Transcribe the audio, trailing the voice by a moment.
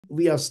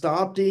we are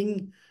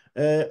starting.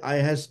 I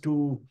has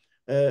to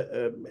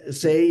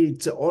say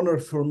it's an honor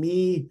for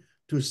me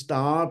to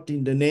start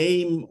in the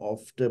name of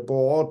the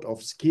board of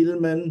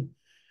Skillman.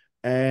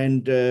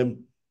 And the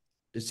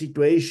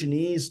situation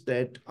is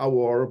that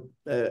our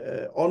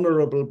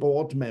honorable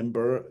board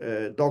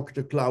member,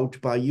 Dr.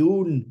 Claude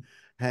Bayoun,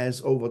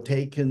 has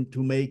overtaken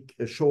to make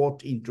a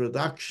short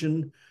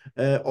introduction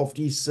of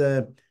this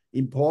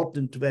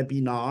important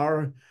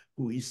webinar,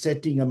 who is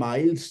setting a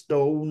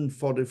milestone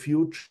for the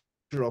future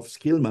of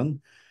Skillman.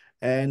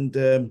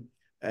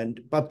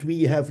 But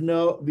we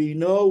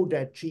know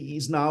that she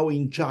is now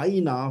in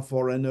China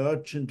for an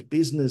urgent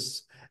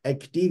business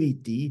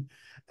activity,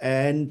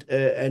 and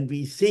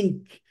we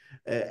think,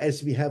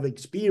 as we have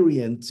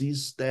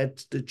experiences,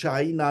 that the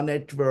China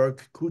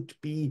network could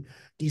be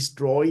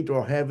destroyed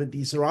or have a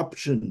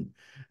disruption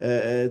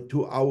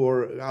to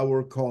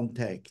our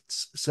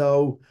contacts.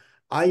 So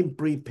I'm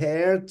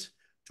prepared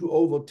to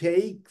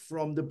overtake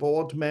from the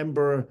board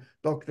member,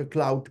 Dr.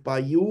 Claude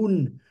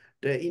Bayoun,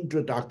 the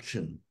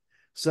introduction.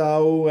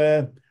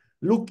 So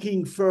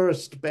looking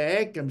first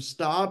back, I'm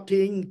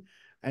starting,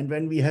 and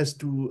when we has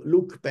to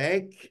look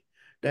back,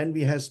 then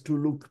we has to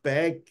look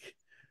back.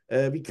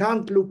 We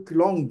can't look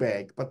long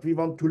back, but we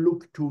want to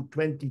look to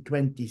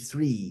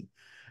 2023.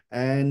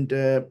 And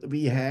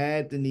we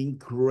had an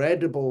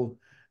incredible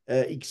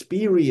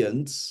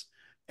experience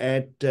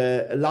at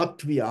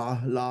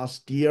Latvia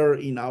last year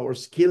in our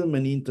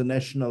Skillman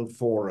International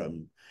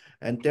Forum.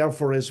 And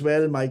therefore as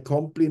well, my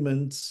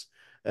compliments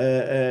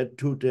to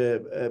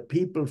the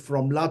people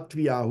from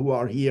Latvia who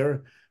are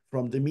here,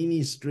 from the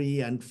ministry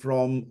and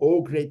from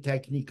Ogre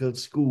Technical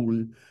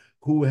School,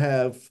 who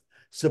have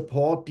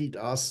supported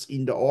us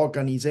in the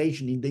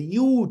organization, in the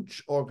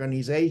huge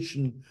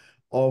organization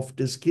of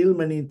the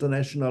Skillman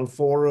International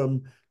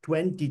Forum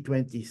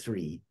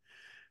 2023.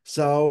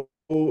 So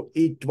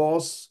it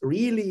was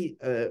really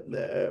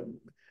an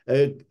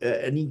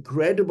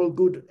incredible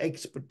good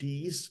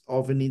expertise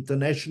of an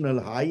international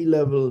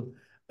high-level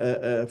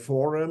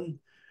forum.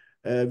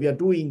 We are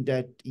doing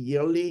that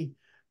yearly,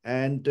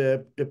 and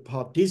the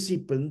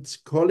participants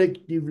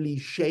collectively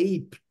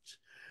shaped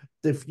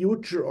the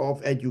future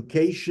of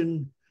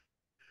education,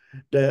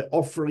 the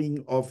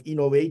offering of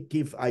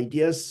innovative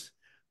ideas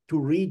to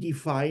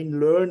redefine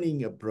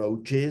learning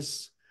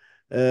approaches,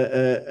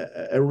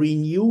 a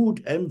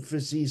renewed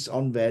emphasis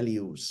on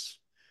values.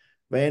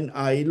 When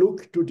I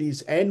look to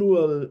this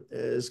annual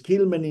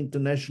Skillman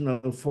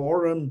International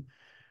Forum,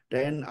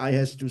 then I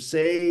have to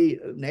say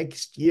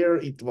next year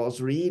it was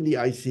really,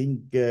 I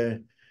think,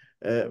 the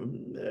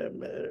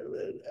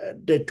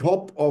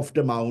top of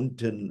the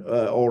mountain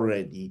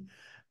already.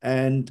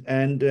 And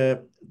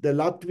the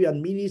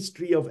Latvian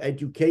Ministry of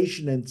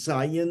Education and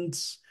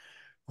Science,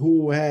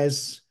 who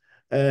has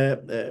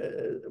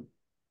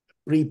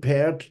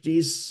prepared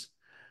this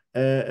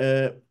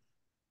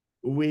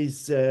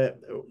with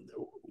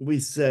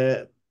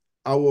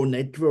our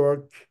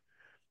network,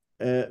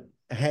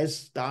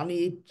 has done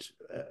it,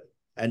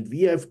 and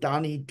we have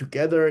done it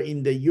together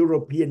in the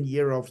European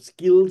Year of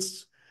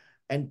Skills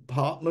and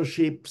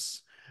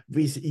partnerships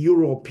with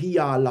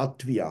Europea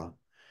Latvia.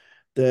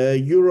 The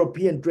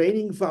European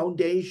Training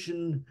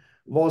Foundation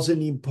was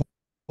an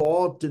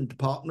important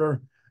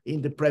partner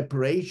in the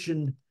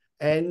preparation,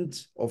 and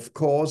of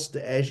course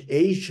the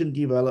Asian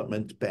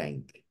Development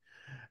Bank.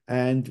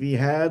 And we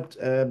had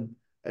a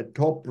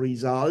top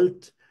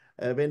result.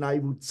 When I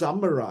would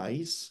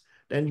summarize,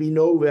 then we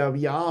know where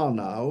we are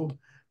now.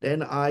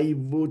 Then I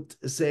would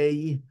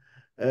say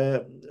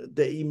the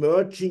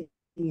emerging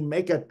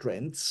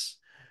megatrends,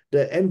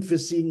 the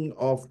emphasis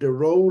of the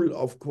role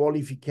of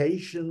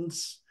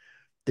qualifications,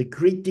 the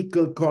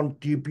critical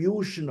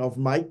contribution of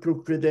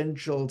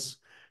micro-credentials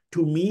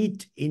to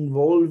meet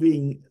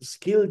evolving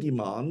skill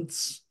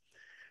demands.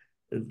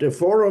 The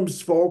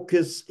forum's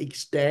focus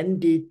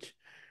extended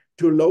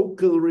to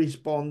local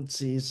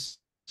responses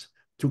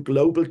to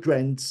global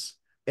trends,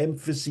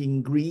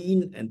 emphasizing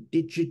green and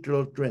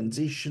digital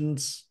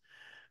transitions,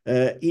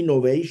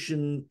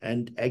 innovation,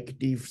 and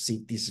active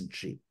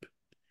citizenship.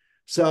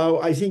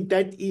 So I think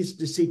that is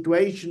the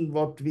situation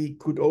what we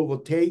could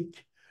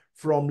overtake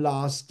from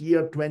last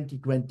year,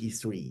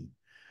 2023.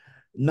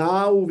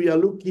 Now we are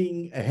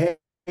looking ahead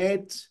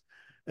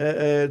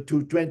to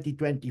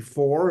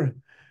 2024.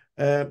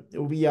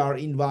 We are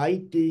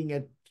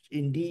inviting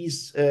in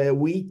these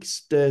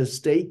weeks the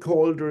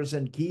stakeholders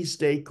and key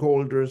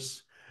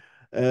stakeholders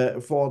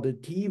for the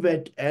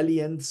TVET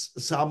Alliance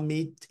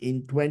Summit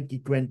in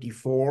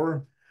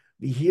 2024.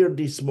 We hear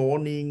this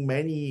morning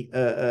many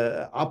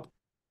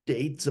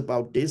updates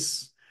about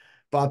this,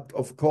 but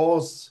of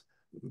course,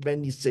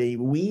 when you say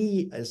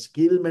we, a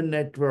Skillman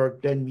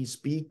network, then we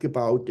speak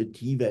about the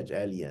TVET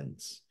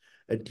Alliance.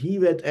 A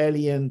TVET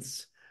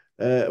Alliance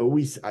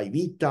with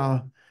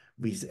IVITA,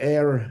 with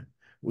AIR,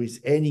 with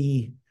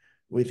ENE,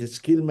 with the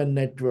Skillman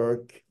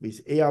network,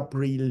 with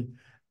EAPRIL,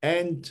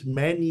 and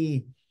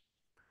many,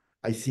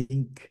 I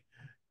think,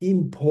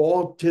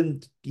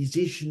 important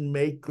decision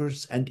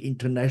makers and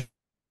international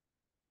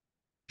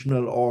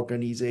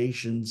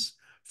organizations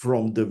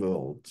from the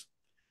world.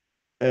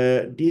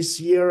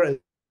 This year,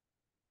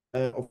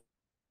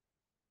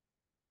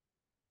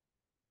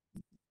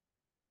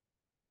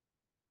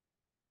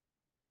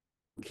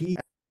 key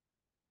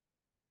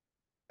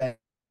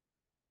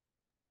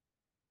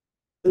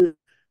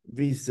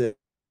with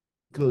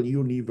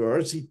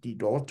University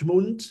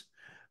Dortmund.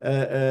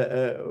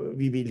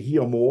 We will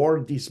hear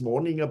more this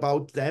morning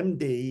about them.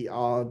 They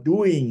are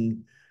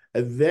doing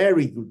a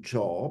very good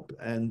job,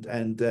 and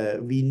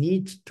we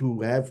need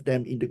to have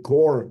them in the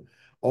core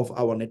of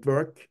our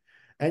network.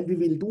 And we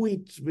will do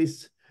it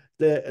with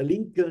the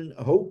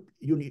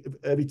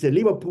with the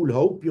Liverpool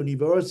Hope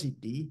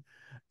University,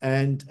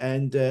 and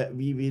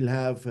we will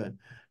have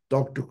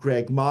Dr.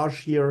 Craig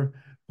Marsh here,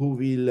 who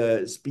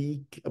will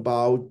speak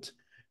about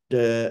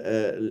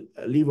the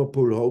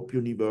Liverpool Hope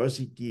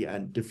University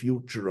and the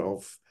future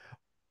of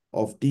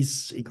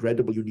this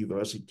incredible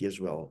university as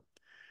well.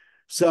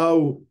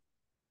 So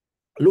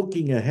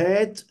looking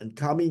ahead and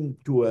coming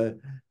to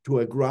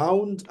a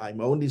ground,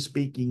 I'm only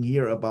speaking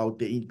here about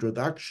the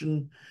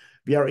introduction.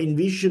 We are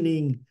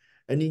envisioning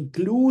an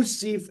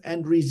inclusive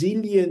and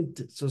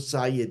resilient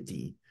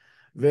society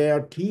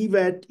where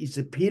TVET is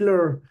a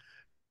pillar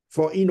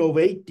for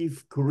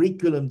innovative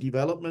curriculum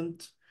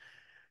development.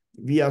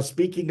 We are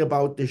speaking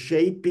about the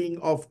shaping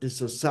of the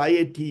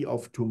society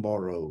of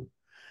tomorrow.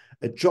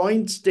 A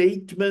joint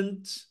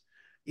statement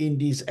in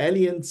this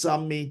Alien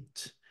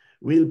Summit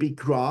will be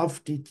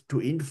crafted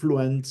to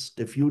influence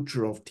the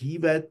future of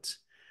TVET,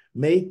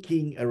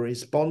 making a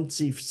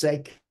responsive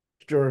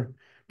sector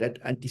that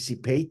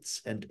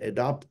anticipates and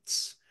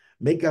adapts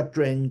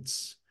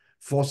megatrends,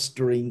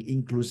 fostering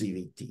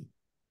inclusivity.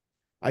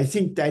 I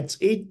think that's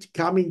it,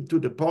 coming to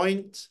the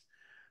point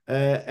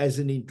as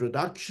an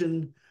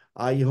introduction.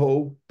 I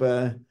hope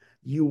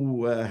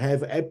you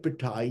have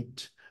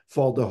appetite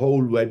for the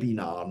whole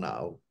webinar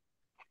now.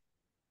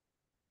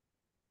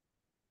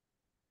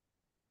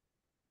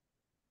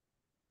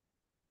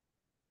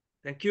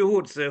 Thank you,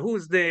 Urs.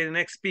 Who's the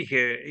next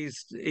speaker?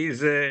 Is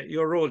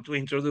your role to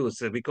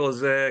introduce,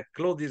 because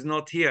Claude is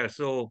not here,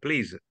 so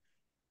please.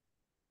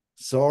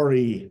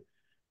 Sorry,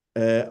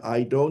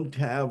 I don't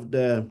have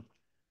the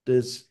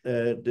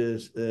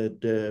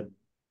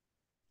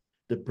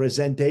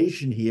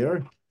presentation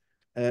here.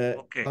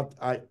 Okay.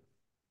 But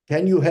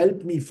can you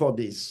help me for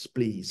this,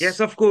 please?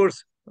 Yes, of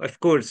course, of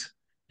course.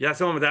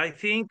 Yes, I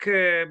think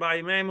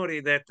by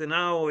memory that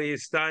now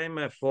is time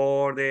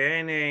for the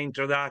ENE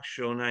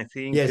introduction. I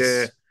think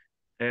yes.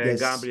 Yes.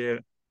 Gabriel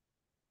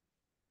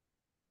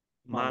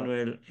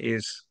Manuel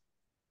is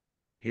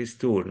his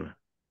turn.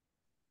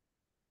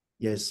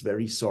 Yes,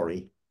 very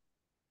sorry.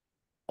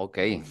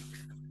 Okay.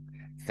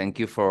 Thank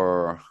you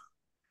for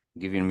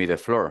giving me the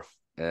floor.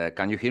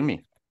 Can you hear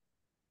me?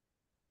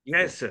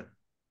 Yes.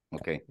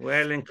 Okay.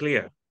 Well and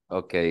clear.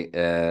 Okay.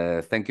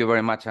 Thank you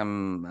very much,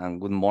 and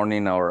good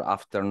morning or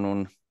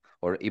afternoon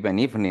or even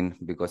evening,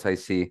 because I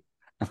see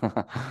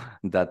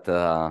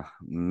that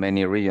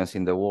many regions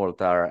in the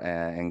world are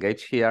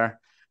engaged here.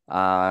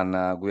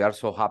 And we are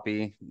so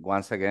happy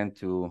once again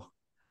to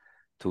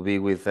be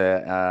with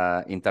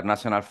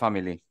international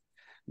family,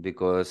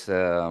 because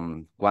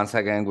once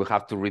again we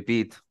have to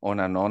repeat on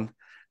and on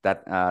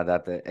that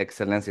that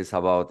excellence is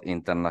about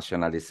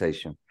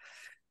internationalization,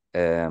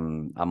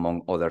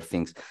 among other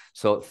things.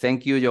 So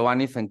thank you,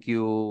 Giovanni. Thank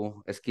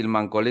you,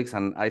 Skillman colleagues,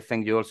 and I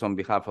thank you also on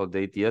behalf of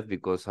the ETF,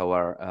 because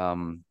our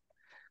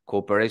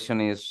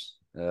cooperation is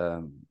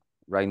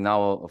right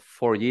now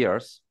 4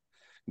 years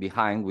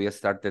behind. We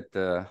started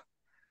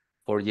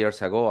 4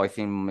 years ago, I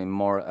think, in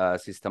more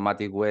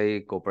systematic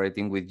way,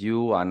 cooperating with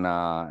you and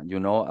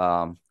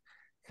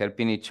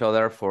helping each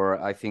other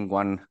for, I think,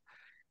 one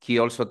key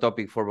also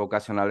topic for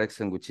vocational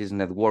excellence, which is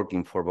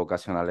networking for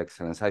vocational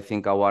excellence. I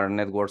think our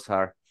networks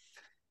are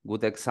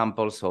good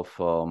examples of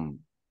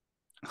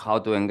how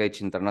to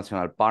engage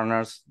international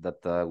partners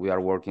that we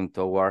are working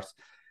towards,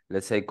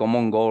 let's say,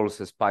 common goals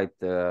despite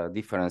the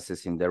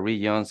differences in the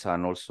regions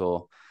and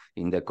also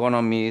in the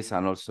economies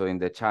and also in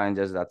the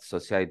challenges that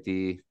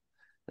society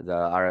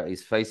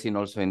is facing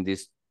also in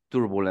these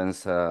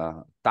turbulence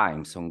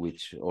times, on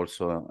which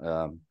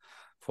also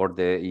for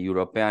the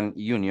European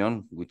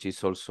Union, which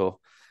is also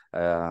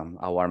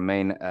our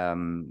main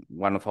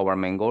one of our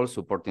main goals,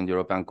 supporting the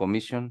European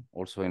Commission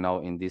also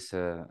in this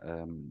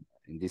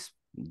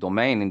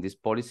domain, in this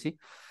policy,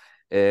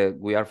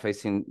 we are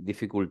facing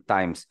difficult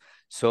times.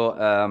 So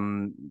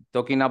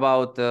talking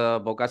about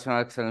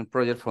vocational excellence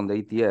project from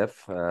the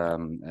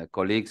ETF,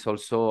 colleagues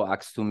also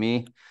asked to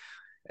me,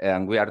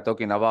 and we are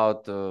talking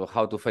about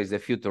how to face the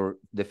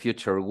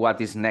future,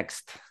 what is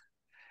next?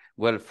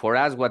 Well, for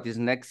us, what is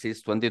next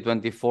is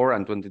 2024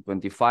 and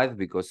 2025,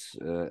 because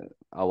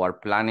our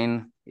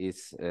planning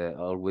is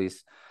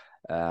always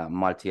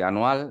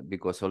multi-annual,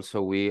 because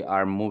also we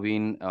are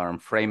moving and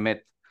frame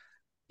it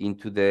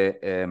into the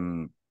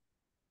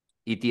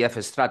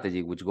ETF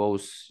strategy, which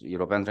goes,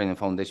 European Training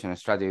Foundation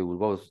strategy, will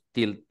go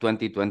till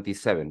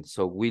 2027.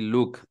 So we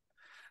look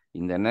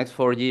in the next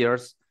 4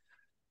 years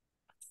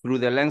through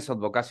the lens of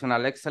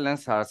vocational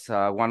excellence as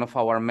one of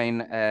our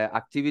main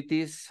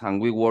activities,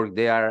 and we work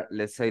there.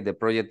 Let's say the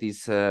project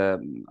is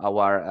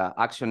our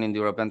action in the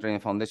European Training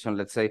Foundation,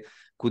 let's say,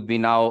 could be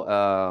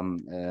now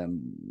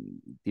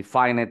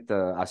defined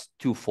as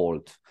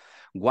twofold.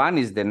 One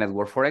is the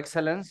Network for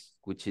Excellence,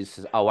 which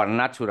is our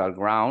natural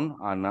ground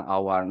and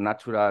our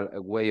natural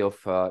way of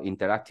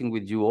interacting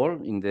with you all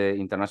in the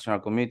International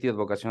Committee of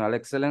Vocational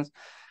Excellence.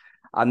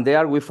 And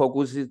there we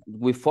focus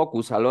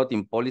a lot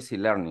in policy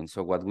learning.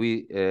 So what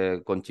we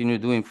continue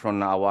doing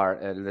from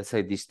our, let's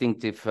say,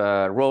 distinctive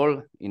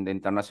role in the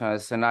international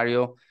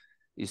scenario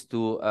is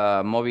to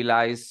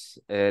mobilize,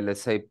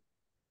 let's say,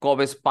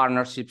 COBES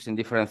partnerships in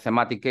different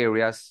thematic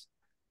areas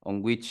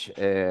on which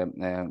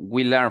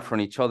we learn from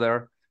each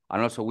other,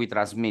 and also we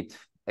transmit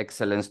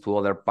excellence to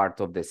other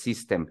parts of the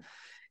system.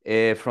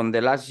 From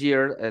the last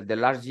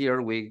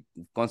year, we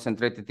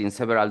concentrated in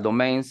several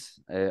domains,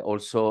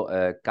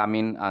 also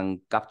coming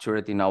and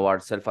captured in our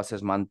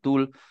self-assessment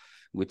tool,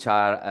 which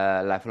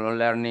are lifelong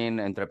learning,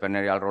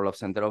 entrepreneurial role of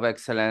center of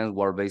excellence,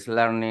 work-based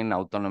learning,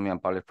 autonomy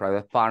and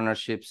public-private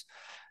partnerships,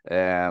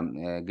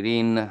 going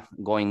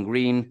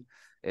green,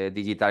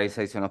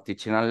 digitalization of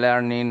teaching and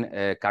learning,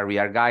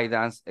 career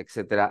guidance,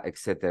 etc.,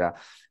 etc.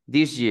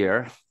 This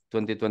year,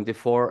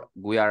 2024,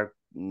 we are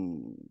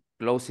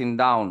closing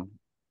down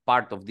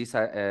part of this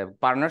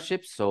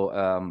partnership. So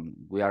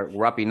we are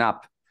wrapping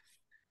up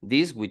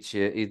this, which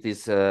it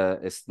is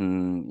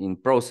in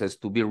process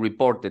to be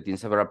reported in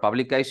several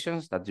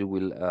publications that you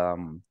will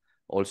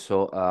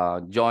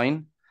also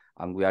join.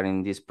 And we are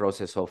in this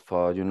process of,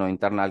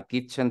 internal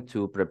kitchen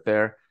to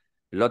prepare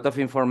a lot of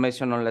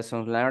information on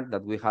lessons learned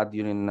that we had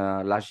during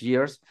last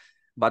years,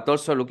 but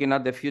also looking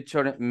at the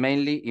future,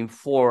 mainly in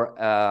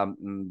 4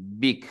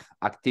 big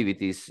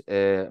activities,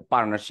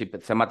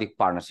 thematic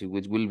partnership,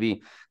 which will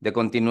be the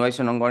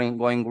continuation on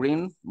going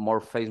green,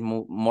 more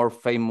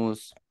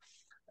famous,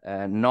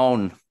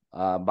 known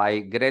by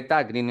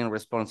Greta, greening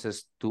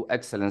responses to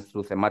excellence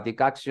through thematic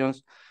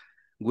actions.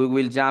 We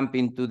will jump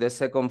into the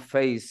second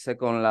phase,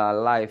 second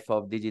life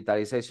of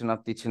digitalization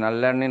of teaching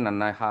and learning,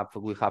 and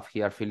we have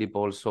here Philip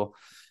also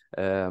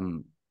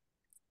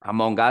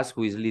among us,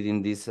 who is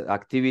leading this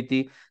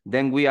activity.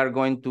 Then we are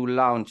going to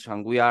launch,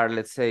 and we are,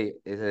 let's say,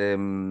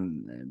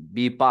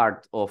 be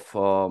part of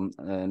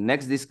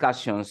next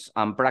discussions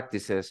and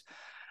practices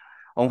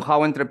on how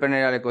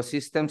entrepreneurial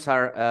ecosystems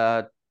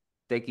are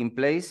taking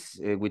place,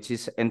 which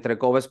is entre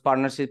COBES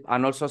partnership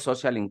and also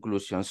social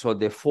inclusion. So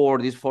these 4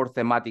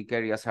 thematic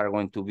areas are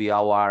going to be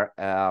our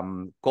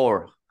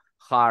core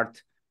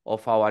heart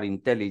of our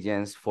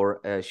intelligence for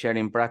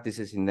sharing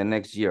practices in the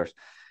next years.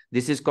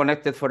 This is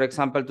connected, for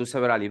example, to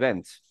several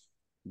events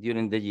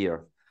during the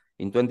year.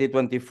 In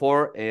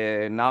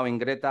 2024, now in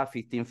Greta,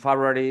 15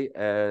 February,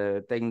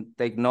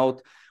 take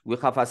note, we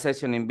have a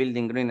session in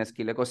building green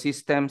skill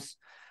ecosystems,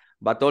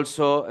 but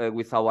also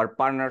with our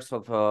partners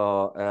of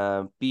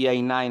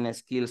PA9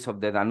 skills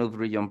of the Danube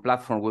region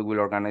platform, we will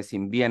organize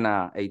in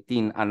Vienna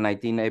 18 and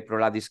 19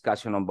 April a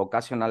discussion on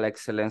vocational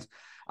excellence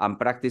and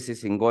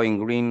practices in going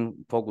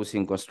green,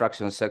 focusing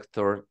construction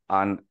sector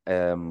and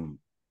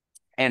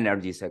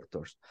energy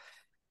sectors.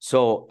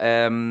 So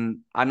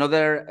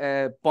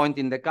another point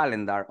in the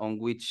calendar on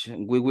which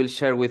we will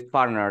share with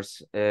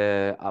partners,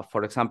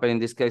 for example, in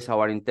this case,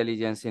 our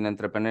intelligence in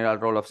entrepreneurial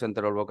role of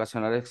Center of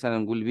Vocational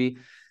Excellence will be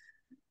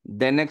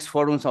the next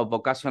forums of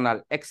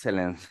vocational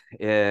excellence,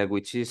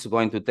 which is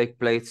going to take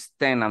place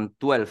 10 and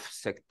 12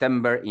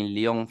 September in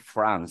Lyon,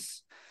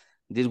 France.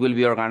 This will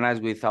be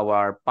organized with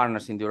our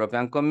partners in the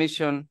European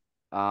Commission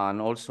and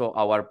also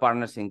our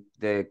partners in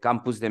the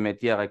Campus de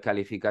Métiers et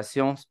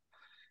Qualifications,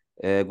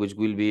 which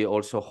will be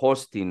also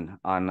hosting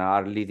and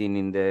are leading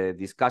in the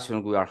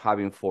discussion we are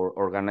having for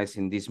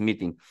organizing this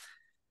meeting.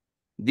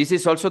 This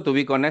is also to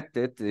be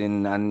connected,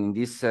 and in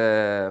this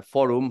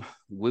forum,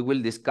 we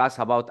will discuss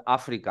about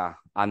Africa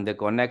and the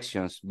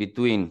connections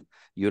between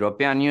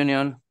European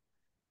Union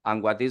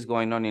and what is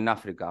going on in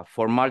Africa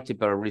for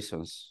multiple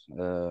reasons.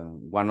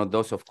 One of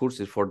those, of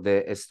course, is for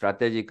the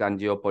strategic and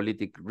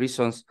geopolitical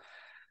reasons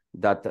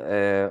that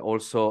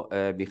also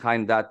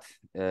behind that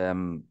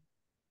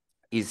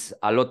is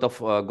a lot of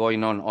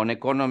going on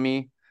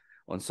economy,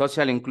 on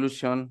social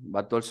inclusion,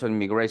 but also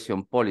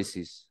immigration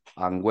policies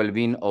and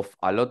well-being of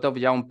a lot of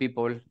young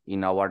people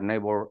in our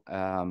neighbor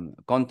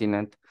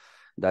continent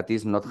that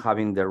is not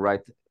having the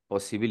right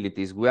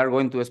possibilities. We are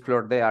going to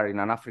explore there in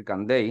an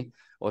African Day,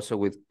 also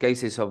with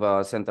cases of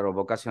a Center of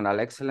Vocational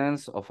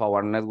Excellence of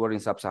our network in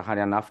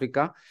Sub-Saharan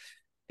Africa.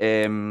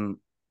 I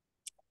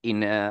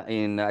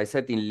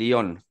said in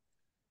Lyon.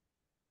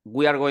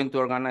 We are going to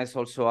organize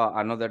also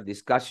another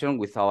discussion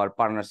with our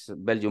partners,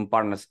 Belgian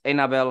partners,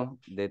 Enabel,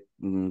 the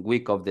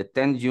week of the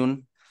 10th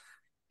June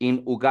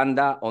in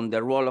Uganda on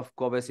the role of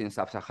COBES in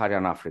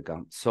Sub-Saharan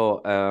Africa.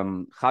 So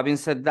having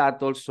said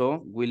that,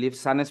 also, we leave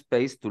some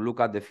space to look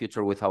at the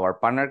future with our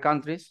partner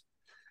countries.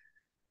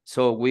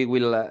 So we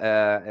will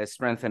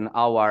strengthen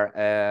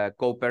our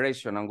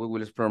cooperation, and we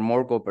will explore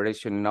more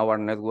cooperation in our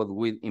network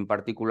with, in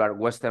particular,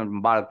 Western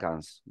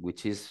Balkans,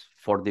 which is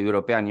for the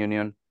European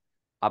Union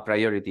a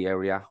priority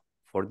area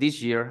for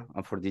this year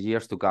and for the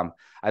years to come.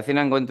 I think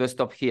I'm going to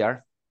stop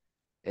here.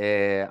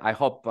 I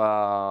hope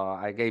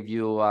I gave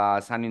you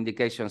some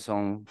indications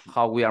on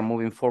how we are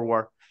moving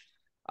forward.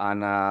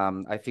 And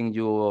I think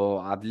you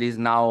at least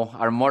now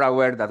are more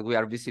aware that we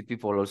are busy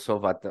people also,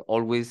 but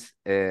always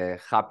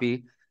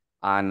happy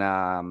and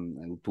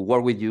to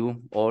work with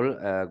you all,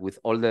 with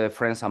all the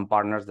friends and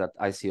partners that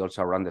I see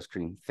also around the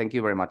screen. Thank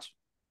you very much.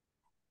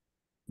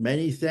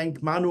 Many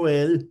thanks,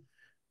 Manuel,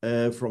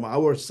 from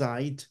our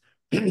side.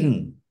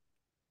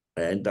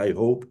 And I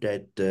hope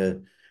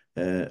that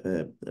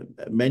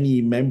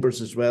many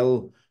members as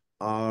well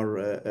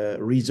are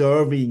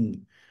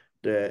reserving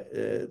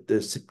the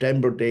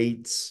September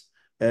dates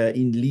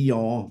in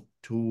Lyon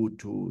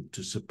to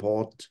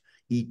support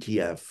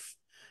ETF.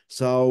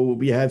 So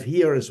we have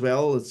here as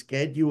well a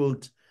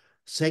scheduled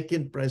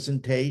second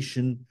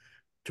presentation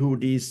to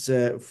this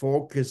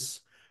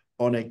focus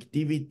on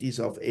activities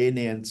of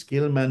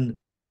ENE-skillman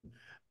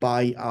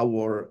by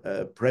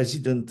our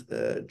President,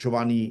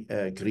 Giovanni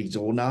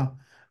Grisona.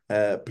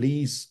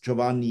 Please,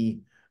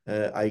 Giovanni,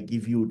 I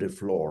give you the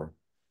floor.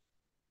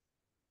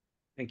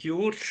 Thank you,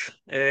 Urs.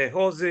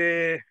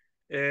 Jose,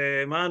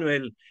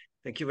 Manuel,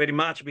 thank you very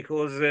much,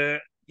 because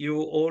you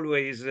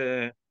always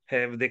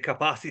have the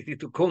capacity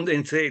to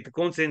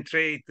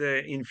concentrate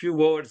in few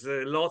words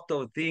a lot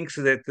of things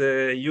that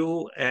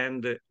you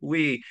and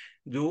we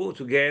do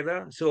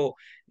together. So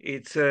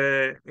it's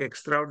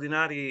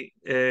extraordinary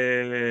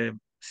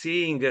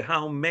seeing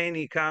how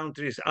many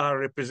countries are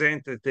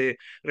represented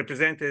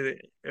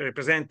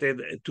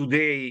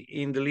today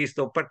in the list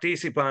of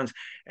participants,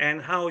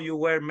 and how you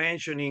were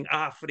mentioning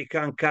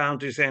African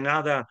countries and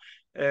other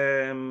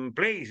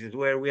places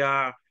where we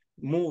are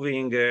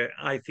moving.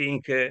 I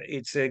think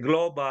it's a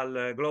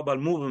global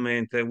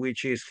movement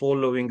which is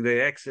following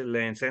the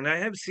excellence. And I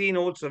have seen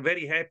also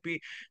very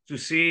happy to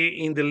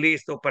see in the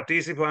list of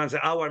participants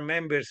our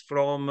members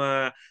from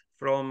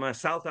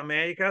South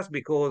America,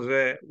 because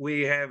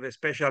we have a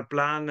special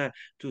plan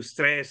to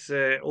stress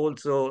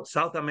also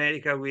South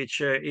America,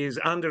 which is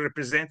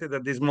underrepresented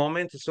at this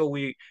moment. So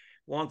we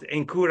want to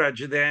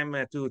encourage them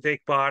to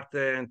take part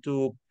and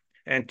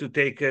to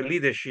take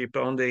leadership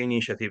on the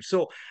initiative.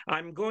 So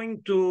I'm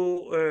going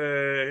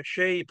to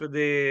shape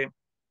the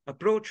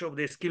approach of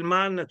the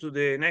Skillman to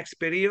the next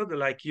period,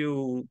 like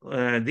you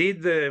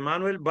did,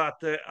 Manuel,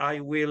 but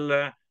I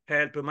will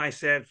help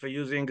myself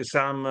using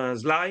some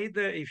slide,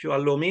 if you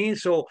allow me.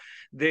 So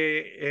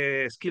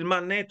the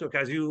Skillman network,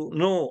 as you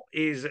know,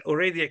 is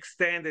already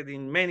extended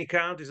in many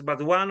countries,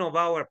 but one of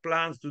our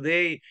plans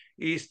today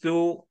is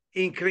to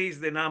increase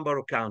the number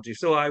of countries.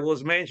 So I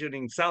was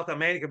mentioning South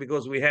America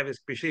because we have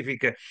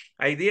specific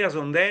ideas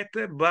on that,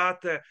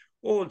 but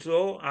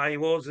also I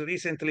was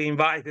recently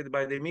invited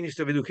by the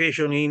Minister of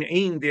Education in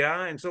India,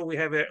 and so we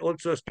have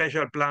also a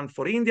special plan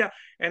for India.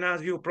 And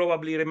as you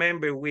probably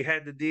remember, we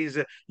had this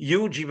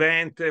huge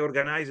event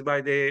organized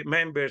by the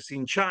members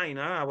in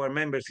China, our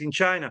members in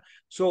China.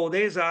 So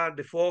these are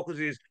the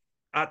focuses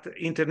at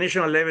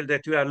international level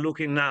that we are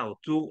looking now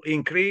to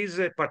increase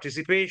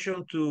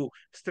participation, to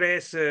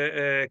stress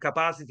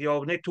capacity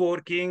of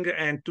networking,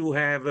 and to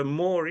have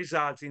more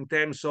results in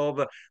terms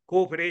of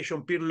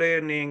cooperation, peer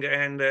learning,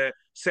 and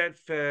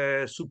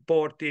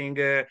self-supporting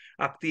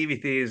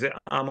activities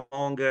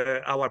among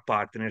our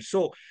partners.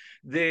 So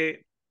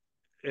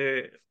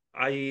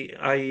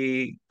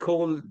I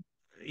call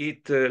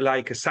it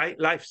like a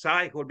life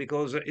cycle,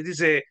 because it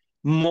is a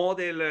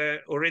model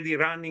already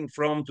running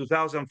from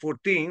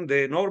 2014.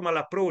 The normal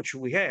approach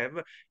we have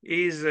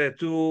is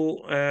to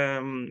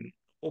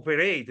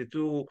operate,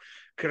 to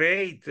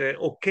create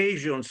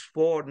occasions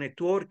for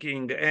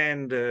networking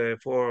and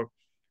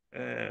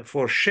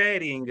for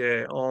sharing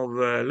of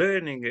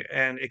learning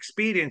and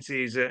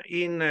experiences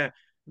in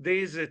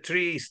these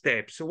three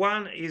steps.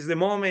 One is the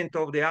moment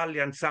of the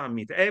Allianz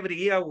Summit. Every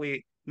year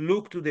we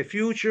look to the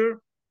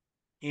future,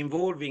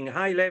 involving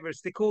high-level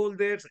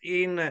stakeholders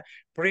in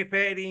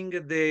preparing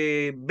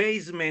the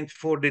basement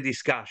for the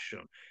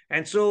discussion.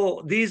 And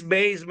so this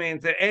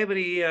basement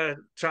every year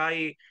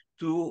try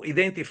to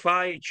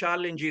identify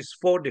challenges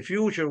for the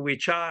future,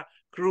 which are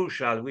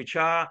crucial, which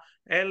are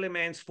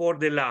elements for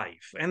the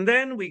life. And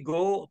then we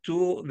go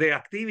to the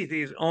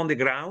activities on the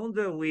ground.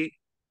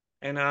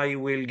 And I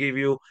will give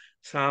you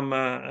some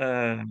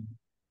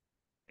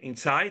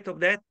insight of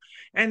that.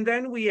 And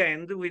then we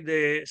end with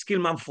the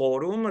Skillman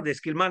Forum, the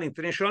Skillman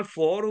International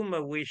Forum,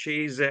 which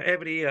is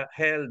every year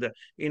held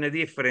in a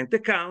different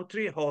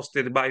country,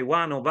 hosted by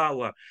one of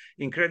our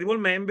incredible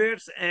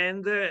members,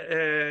 and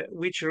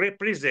which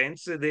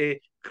represents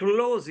the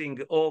closing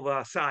of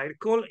a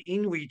cycle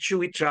in which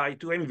we try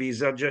to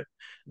envisage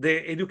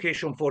the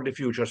education for the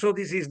future. So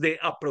this is the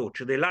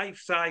approach. The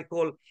life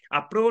cycle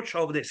approach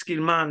of the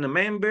Skillman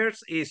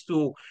members is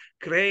to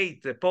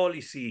create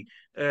policy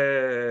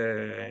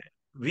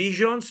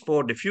visions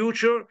for the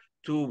future,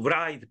 to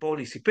write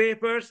policy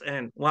papers,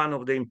 and one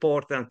of the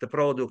important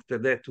products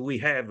that we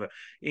have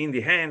in the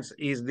hands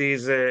is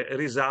this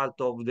result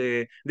of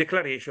the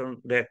declaration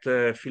that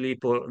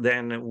Filippo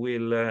then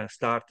will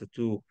start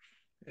to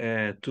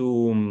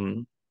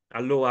to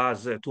allow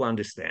us to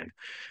understand.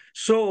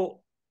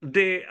 So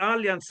the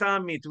Allianz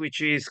Summit,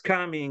 which is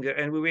coming,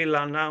 and we will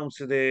announce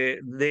the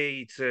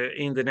dates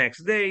in the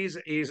next days,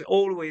 is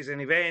always an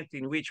event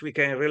in which we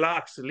can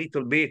relax a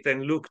little bit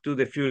and look to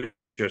the future.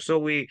 So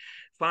we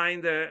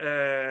find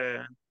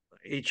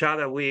each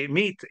other, we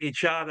meet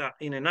each other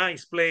in a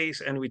nice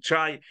place, and we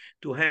try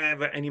to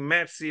have an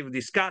immersive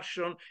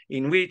discussion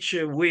in which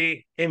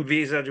we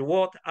envisage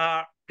what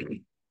are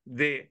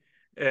the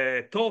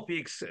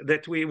topics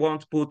that we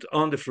want to put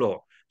on the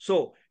floor.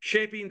 So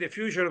shaping the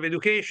future of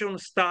education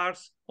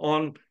starts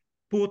on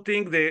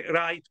putting the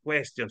right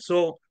question.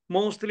 So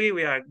mostly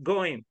we are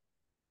going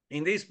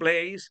in this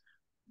place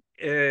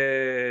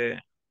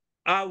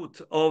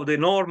out of the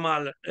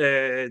normal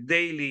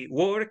daily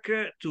work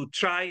to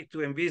try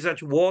to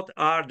envisage what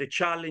are the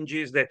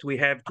challenges that we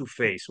have to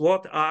face,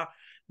 what are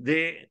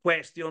the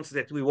questions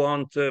that we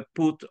want to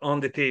put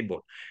on the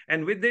table.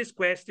 And with these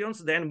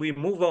questions, then we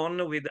move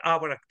on with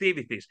our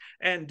activities.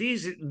 And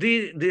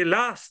the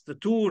last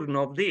turn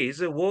of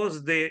this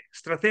was the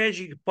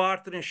strategic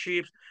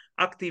partnerships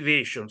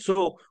activation.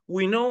 So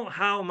we know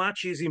how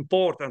much is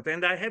important.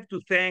 And I have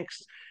to thank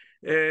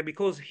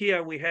because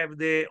here we have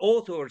the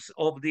authors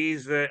of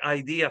this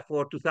idea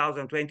for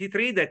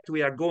 2023 that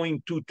we are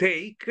going to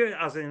take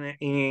as in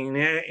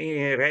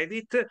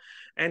Reddit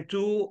and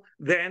to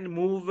then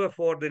move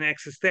for the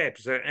next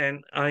steps.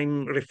 And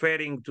I'm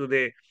referring to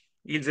the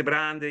Ilse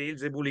Brand,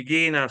 Ilse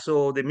Bulighina,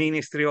 so the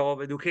Ministry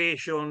of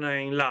Education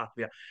in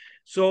Latvia.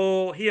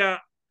 So here,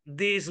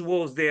 this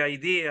was the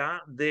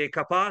idea, the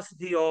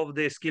capacity of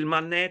the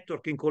Skillman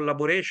network in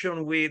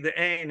collaboration with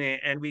ENE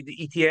and with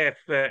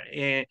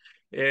ETF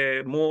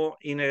more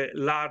in a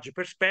large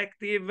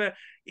perspective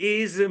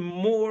is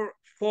more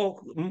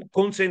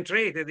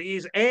concentrated,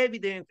 is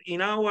evident in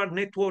our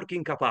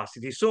networking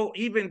capacity. So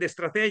even the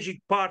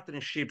strategic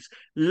partnerships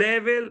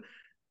level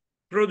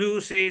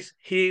produces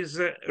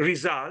his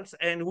results,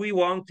 and we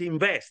want to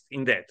invest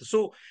in that.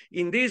 So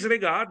in this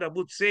regard, I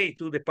would say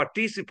to the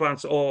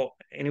participants, or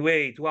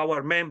anyway to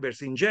our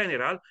members in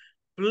general,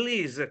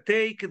 please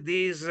take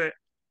this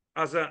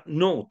as a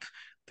note.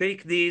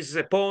 Take this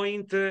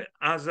point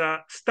as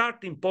a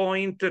starting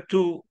point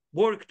to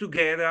work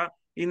together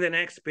in the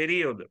next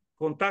period.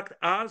 Contact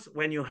us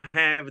when you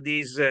have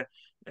this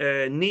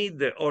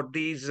need or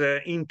this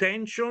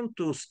intention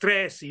to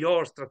stress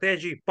your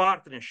strategic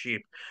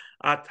partnership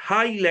at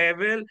high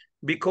level,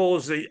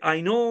 because I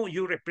know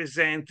you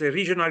represent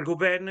regional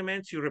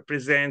governments, you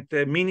represent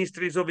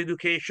ministries of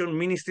education,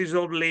 ministries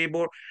of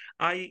labor.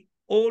 I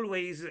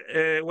always,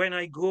 when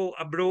I go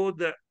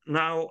abroad,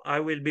 now I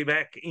will be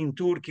back in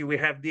Turkey, we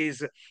have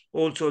this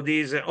also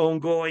this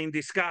ongoing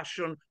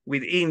discussion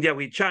with India,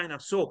 with China.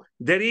 So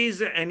there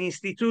is an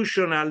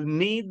institutional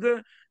need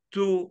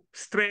to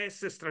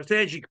stress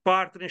strategic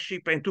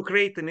partnership and to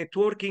create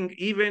networking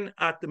even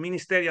at the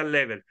ministerial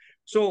level.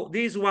 So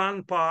this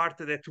one part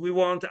that we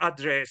want to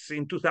address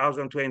in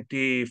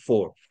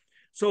 2024.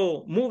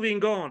 So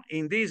moving on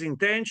in this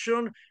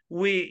intention,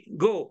 we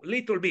go a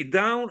little bit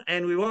down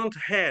and we want to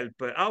help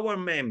our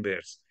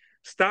members,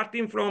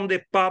 starting from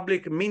the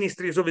public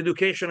ministries of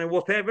education and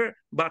whatever,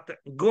 but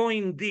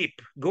going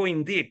deep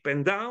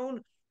and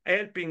down,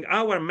 helping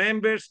our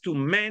members to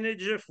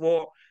manage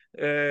for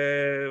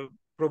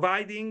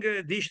providing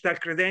digital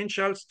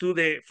credentials to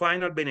the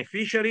final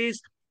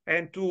beneficiaries,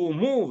 and to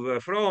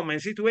move from a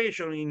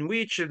situation in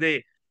which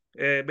the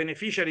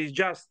beneficiaries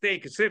just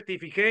take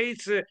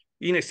certificates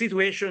in a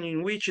situation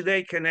in which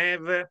they can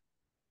have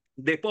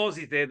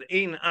deposited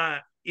in an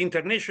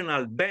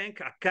international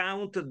bank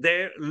account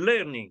their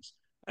learnings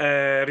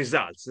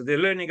results, the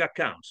learning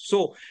accounts.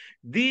 So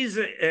this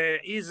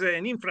is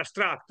an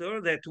infrastructure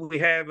that we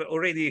have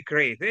already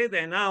created,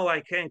 and now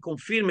I can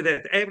confirm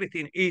that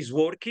everything is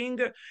working,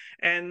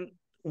 and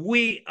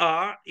we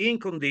are in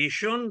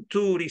condition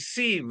to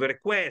receive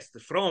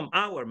requests from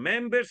our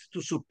members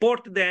to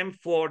support them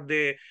for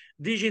the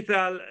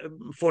digital,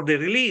 for the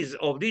release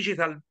of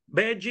digital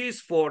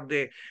badges, for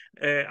the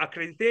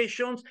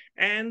accreditations,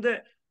 and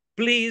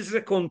please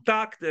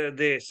contact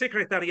the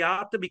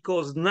secretariat,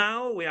 because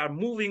now we are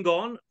moving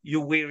on. You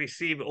will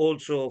receive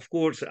also, of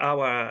course,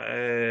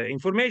 our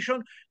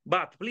information,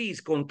 but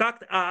please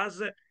contact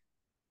us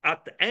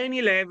at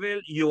any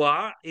level you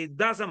are. It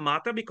doesn't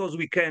matter, because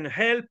we can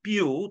help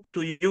you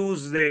to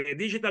use the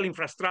digital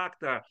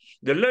infrastructure,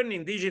 the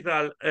learning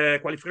digital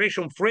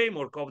qualification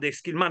framework of the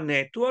Skillman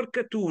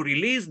network to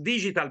release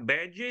digital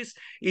badges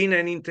in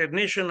an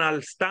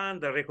international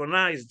standard,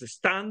 recognized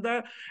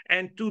standard,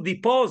 and to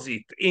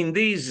deposit in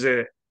this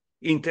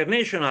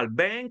international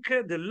bank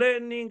the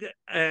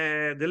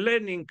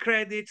learning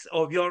credits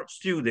of your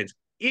students.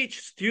 Each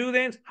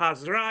student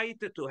has right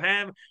to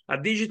have a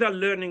digital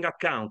learning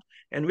account.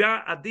 And we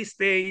are at this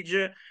stage,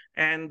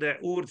 and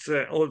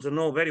Urs also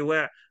know very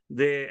well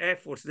the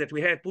efforts that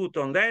we have put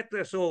on that.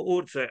 So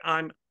Urs,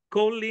 I'm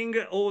calling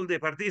all the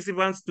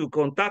participants to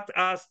contact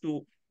us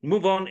to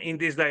move on in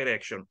this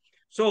direction.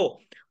 So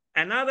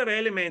another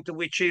element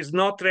which is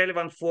not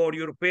relevant for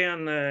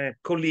European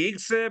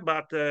colleagues,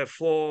 but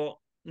for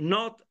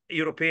not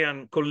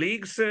European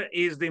colleagues,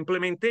 is the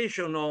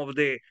implementation of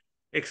the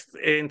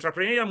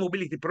entrepreneurial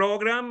mobility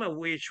program,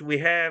 which we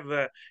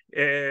have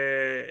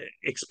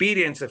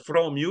experience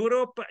from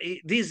Europe.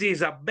 This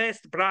is a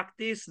best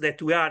practice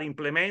that we are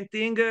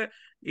implementing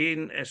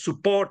in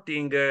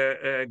supporting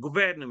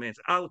governments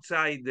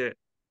outside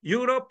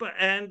Europe.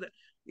 And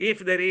if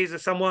there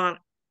is someone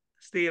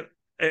still,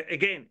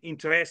 again,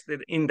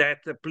 interested in that,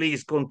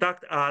 please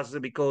contact us,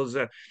 because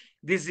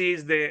this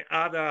is the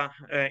other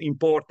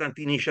important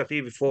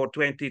initiative for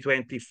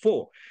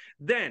 2024.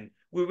 Then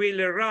we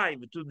will arrive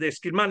to the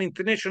Skillman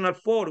International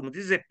Forum.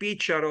 This is a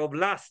picture of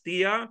last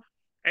year,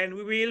 and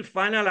we will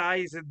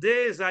finalize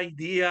these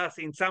ideas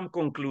in some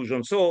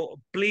conclusion. So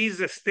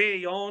please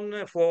stay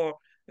on for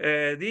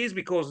this,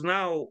 because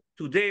now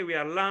today we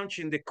are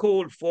launching the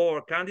call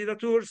for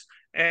candidatures,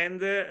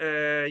 and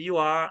you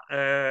are,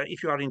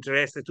 if you are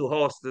interested to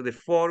host the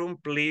forum,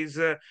 please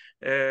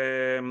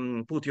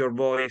put your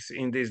voice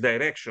in this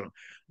direction.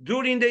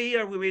 During the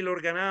year, we will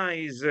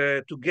organize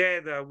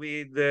together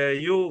with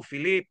you,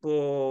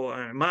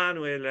 Filippo,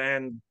 Manuel,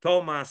 and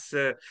Thomas.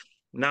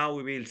 Now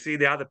we will see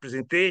the other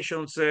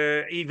presentations,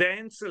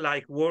 events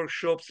like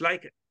workshops,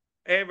 like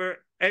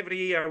every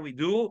year we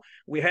do.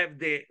 We have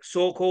the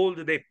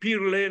so-called the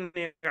peer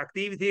learning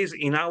activities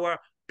in our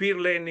peer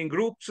learning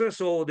groups,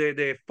 so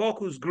the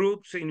focus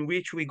groups in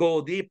which we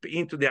go deep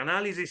into the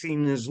analysis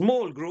in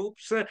small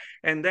groups,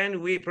 and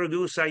then we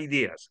produce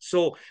ideas.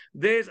 So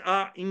there's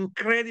an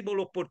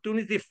incredible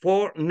opportunity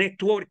for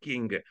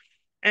networking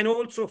and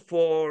also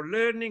for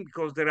learning,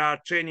 because there are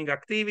training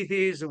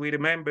activities. We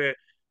remember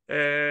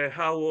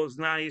how it was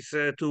nice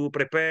to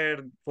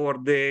prepare for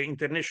the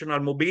international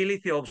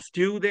mobility of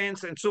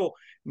students, and so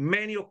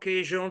many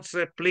occasions.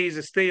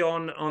 Please stay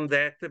on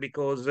that,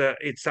 because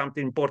it's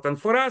something important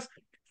for us.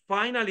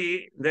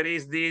 Finally, there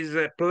is this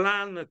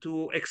plan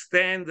to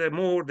extend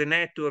more the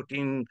network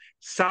in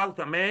South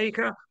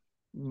America,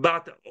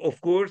 but of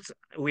course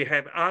we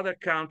have other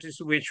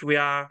countries which we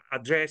are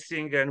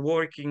addressing and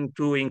working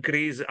to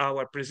increase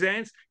our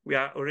presence. We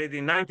are already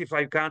in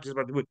 95 countries,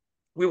 but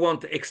we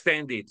want to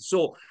extend it.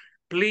 So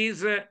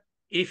please,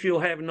 if you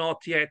have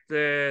not yet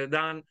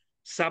done,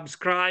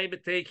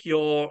 subscribe, take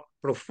your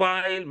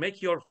profile,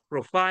 make your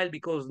profile,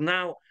 because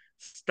now,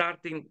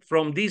 starting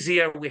from this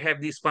year, we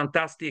have this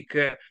fantastic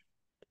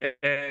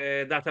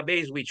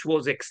database which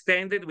was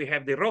extended. We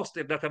have the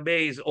roster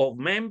database of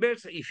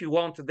members. If you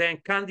want to then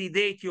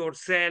candidate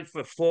yourself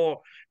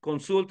for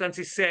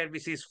consultancy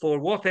services, for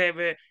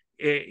whatever,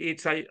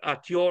 it's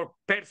at your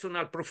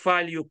personal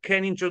profile. You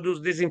can introduce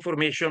this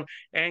information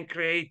and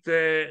create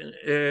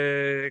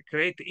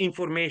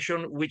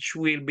information which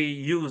will be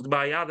used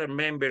by other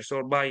members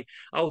or by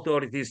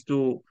authorities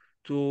to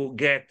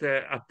get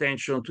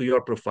attention to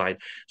your profile.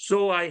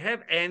 So I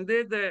have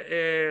ended,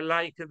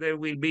 like there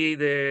will be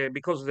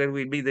because there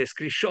will be the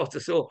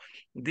screenshots. So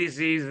this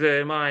is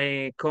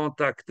my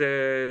contact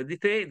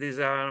detail. These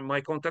are my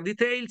contact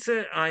details.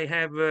 I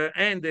have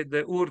ended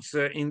Urs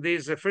in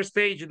this first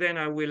stage. Then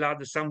I will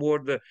add some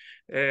word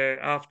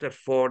after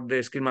for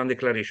the Skillman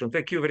declaration.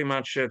 Thank you very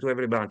much to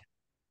everybody.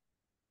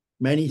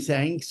 Many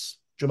thanks,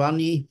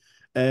 Giovanni,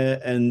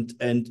 and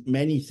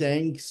many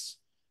thanks,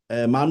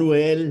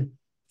 Manuel,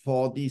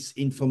 for this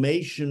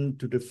information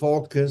to the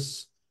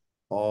focus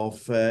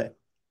of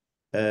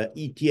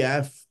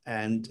ETF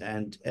and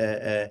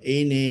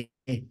ENE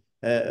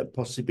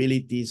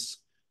possibilities,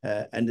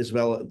 and as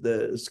well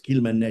the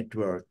Skillman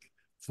network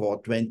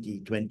for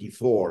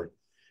 2024.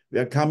 We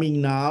are coming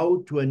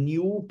now to a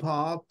new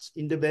part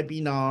in the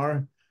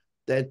webinar,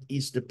 that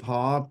is the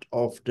part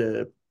of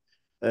the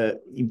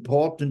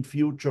important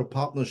future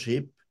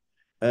partnership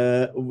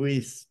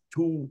with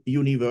two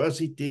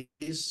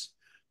universities.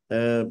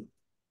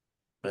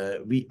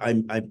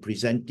 I'm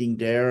presenting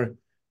there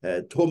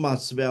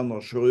Thomas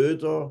Werner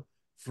Schröder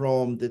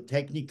from the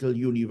Technical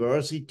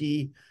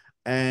University,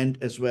 and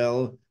as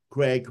well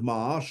Craig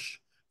Marsh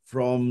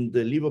from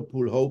the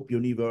Liverpool Hope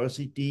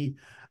University,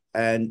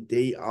 and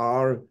they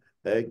are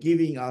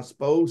giving us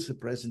both a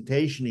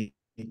presentation.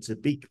 It's a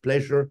big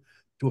pleasure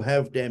to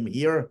have them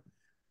here,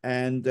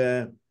 and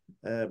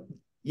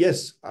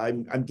yes,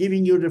 I'm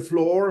giving you the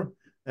floor,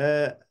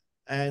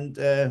 and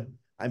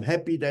I'm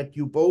happy that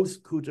you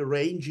both could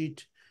arrange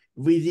it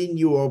within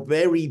your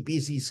very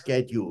busy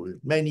schedule.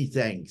 Many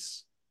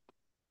thanks.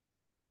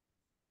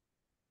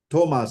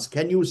 Thomas,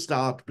 can you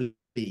start,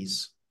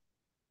 please?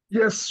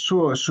 Yes,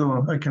 sure.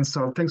 I can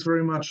start. Thanks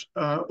very much,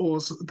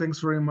 Urs. Thanks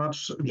very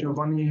much,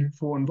 Giovanni,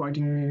 for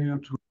inviting me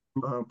to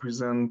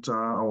present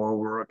our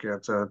work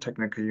at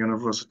Technische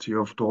University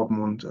of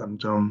Dortmund. And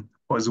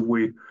by the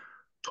way,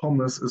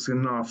 Thomas is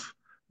enough.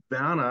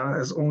 Werner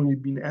has only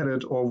been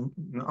added or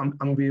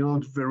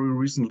unveiled very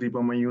recently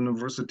by my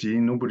university.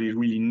 Nobody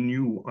really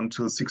knew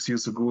until 6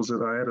 years ago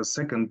that I had a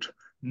second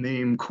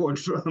name called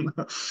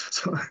Werner.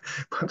 So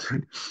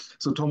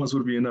Thomas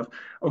would be enough.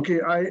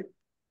 Okay,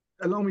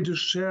 allow me to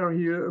share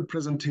here a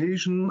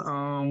presentation.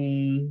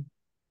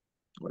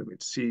 Let me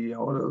see,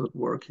 how does it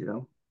work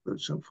here?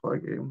 Bildschirm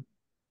freigeben.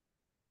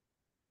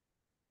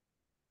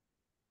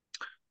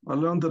 I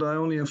learned that I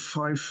only have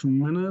 5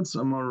 minutes.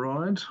 Am I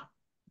right?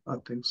 I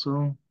think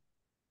so.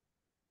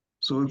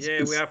 So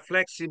Yeah, we are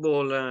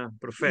flexible,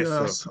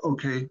 Professor. yes,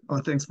 okay.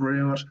 Thanks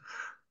very much.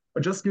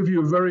 I'll just give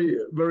you a very,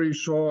 very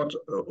short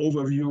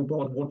overview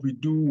about what we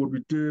do, what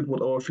we did,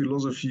 what our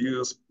philosophy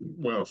is.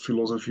 Well,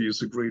 philosophy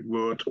is a great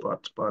word,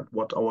 but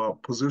what our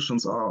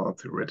positions are, our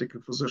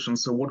theoretical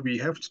positions. So what we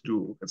have to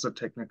do as a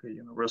Technical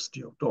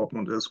University of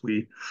Dortmund is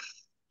we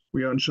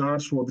are in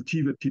charge for the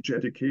TVET teacher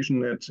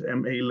education at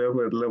MA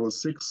level, at level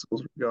 6,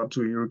 with regard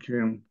to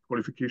European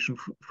qualification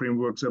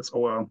frameworks. That's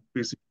our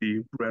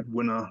basically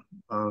breadwinner.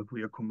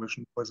 We are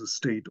commissioned by the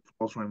state of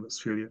North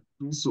Rhine-Westphalia.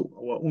 So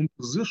our own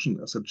position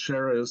as a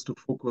chair is to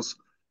focus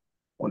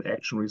on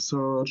action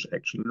research,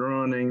 action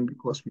learning,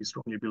 because we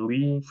strongly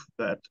believe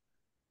that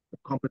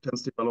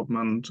competence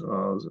development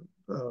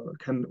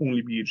can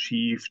only be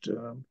achieved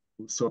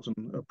with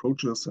certain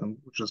approaches, and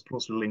which is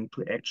closely linked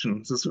to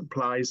action. This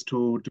applies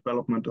to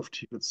development of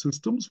TVET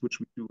systems, which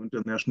we do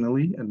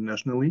internationally and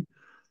nationally,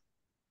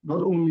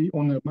 not only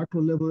on a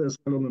macro level as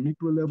well on a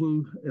micro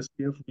level.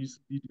 SPF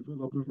recently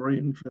developed a very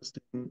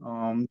interesting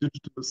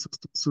digital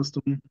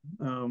system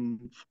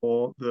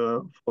for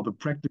the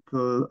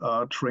practical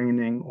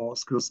training or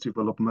skills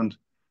development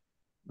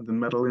in the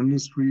metal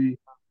industry.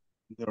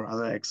 There are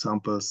other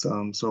examples.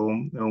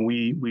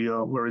 We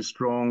are very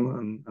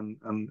strong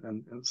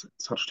in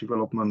such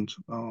development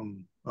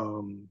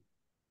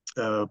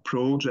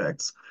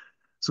projects.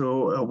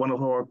 So one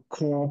of our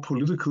core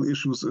political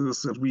issues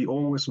is that we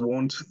always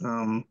want,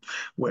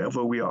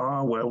 wherever we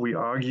are, where we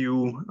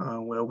argue,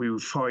 where we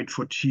fight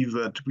for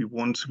TVET, we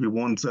want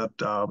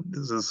that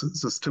this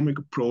systemic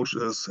approach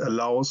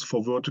allows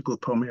for vertical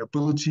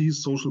permeability,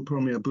 social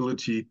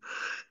permeability,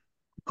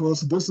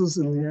 because this is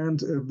in the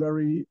end a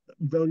very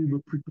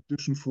valuable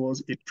precondition for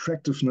the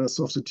attractiveness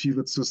of the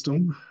TVET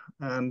system.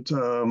 And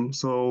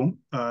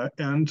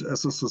and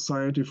as a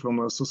society, from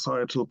a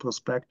societal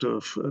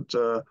perspective, it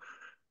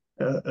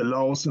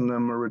allows in a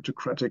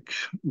meritocratic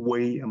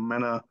way and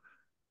manner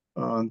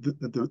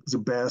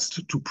the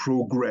best to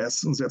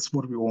progress. And that's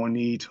what we all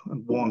need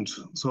and want.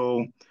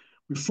 So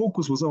we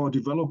focus with our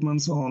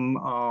developments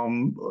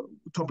on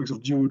topics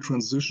of dual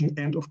transition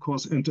and, of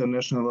course,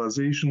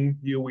 internationalization.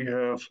 Here we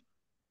have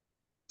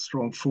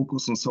strong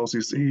focus on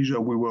Southeast Asia.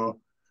 We were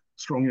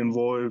strongly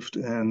involved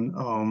in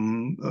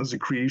the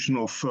creation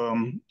of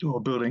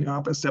or building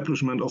up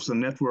establishment of the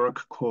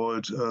network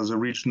called the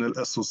Regional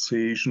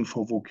Association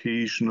for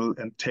Vocational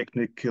and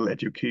Technical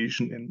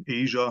Education in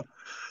Asia,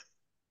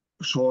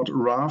 short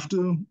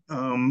RAFTE.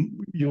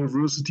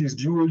 Universities,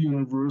 dual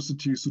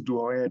universities who do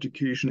higher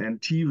education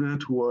and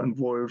TVET, who are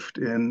involved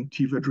in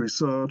TVET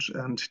research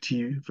and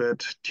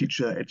TVET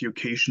teacher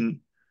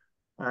education.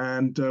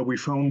 And we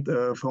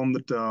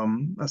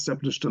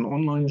established an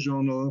online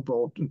journal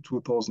about in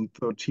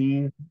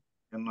 2013,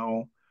 and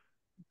now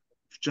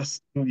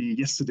just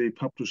yesterday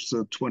published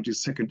the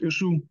 22nd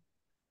issue.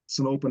 It's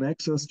an open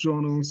access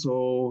journal,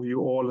 so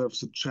you all have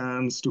the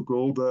chance to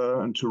go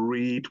there and to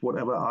read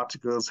whatever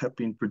articles have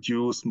been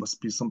produced.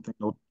 Must be something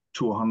like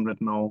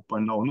 200 now by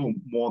now, no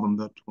more than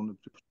that,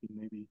 250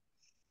 maybe.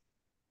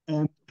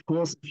 And of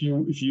course, if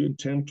you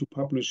intend to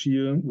publish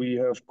here, we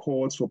have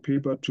calls for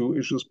paper 2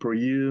 issues per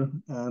year,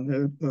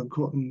 and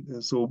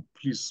so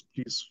please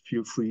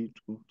feel free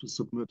to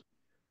submit.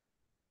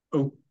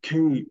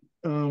 Okay,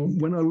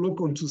 when I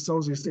look onto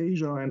Southeast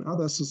Asia and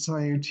other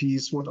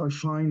societies, what I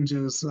find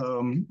is,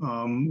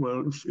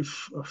 well,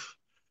 if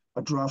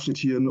I drafted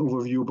here an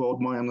overview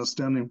about my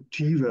understanding of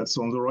TVET.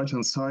 So on the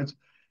right-hand side,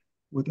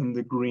 within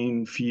the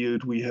green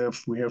field, we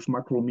have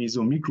macro,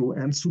 meso, micro,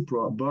 and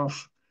supra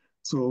above.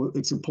 So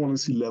it's a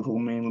policy level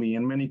mainly.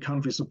 In many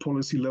countries, the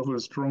policy level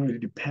is strongly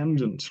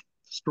dependent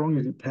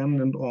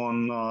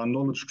on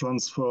knowledge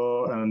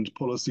transfer and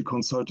policy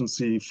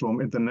consultancy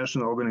from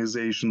international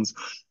organizations,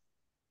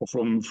 or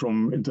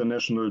from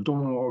international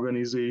donor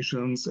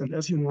organizations. And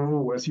as you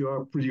know, as you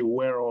are pretty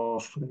aware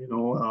of,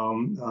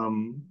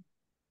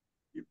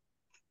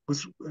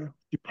 was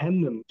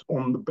dependent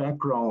on the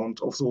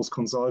background of those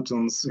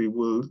consultants. They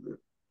will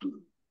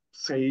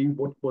say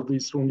what they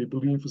strongly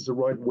believe is the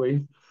right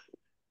way.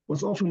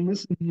 What's often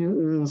missing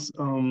here is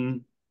a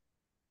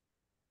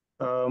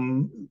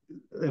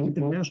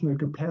national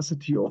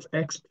capacity of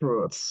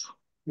experts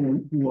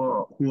who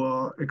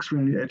are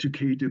extremely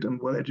educated and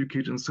well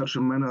educated in such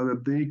a manner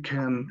that they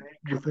can,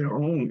 with their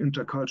own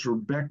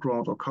intercultural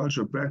background or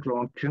cultural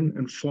background,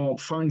 can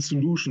find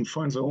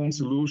their own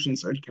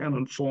solutions, and can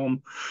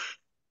inform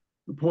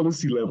the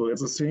policy level. At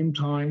the same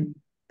time,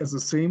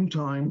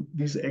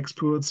 these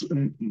experts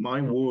in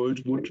my world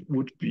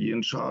would be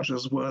in charge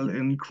as well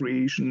in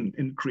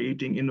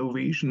creating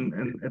innovation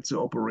and at the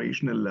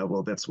operational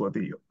level. That's where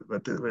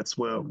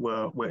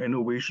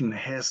innovation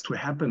has to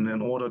happen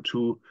in order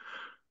to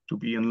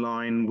be in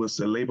line with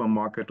the labor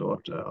market or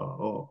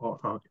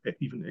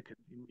even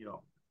academia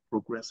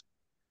progress.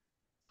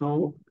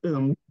 So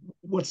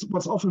what's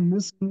often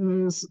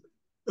missing is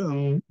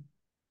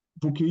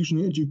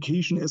vocational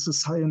education as a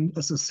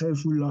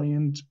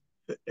self-reliant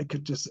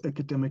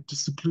academic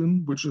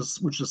discipline, which is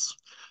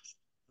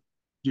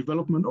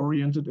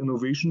development-oriented,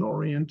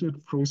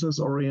 innovation-oriented,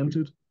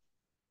 process-oriented,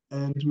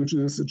 and which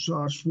is in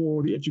charge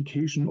for the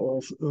education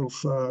of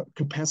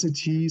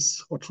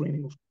capacities or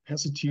training of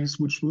capacities,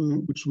 which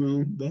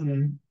will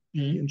then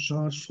be in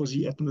charge for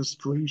the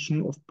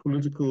administration of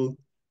political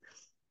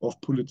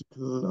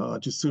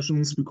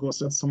decisions, because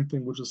that's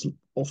something which is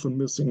often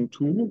missing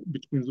too,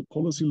 between the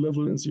policy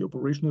level and the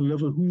operational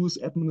level. Who is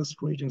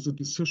administrating the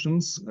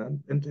decisions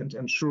and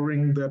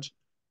ensuring that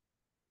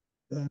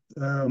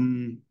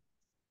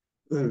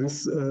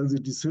the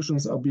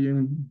decisions are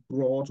being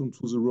brought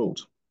onto the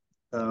road.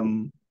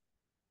 A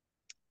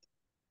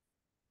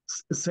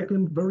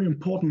second very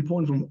important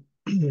point from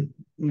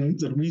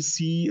that we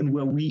see and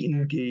where we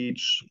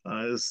engage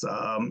is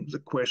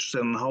the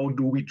question: how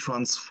do we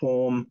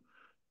transform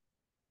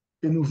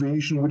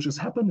innovation, which is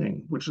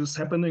happening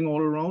all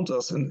around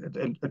us and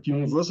at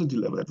university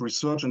level, at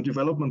research and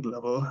development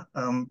level,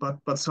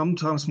 but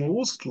sometimes,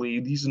 mostly,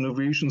 these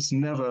innovations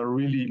never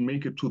really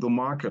make it to the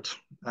market.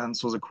 And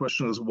so the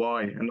question is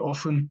why. And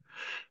often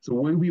the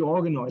way we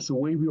organize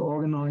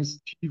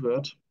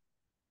TVET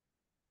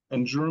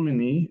in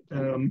Germany,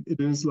 it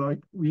is like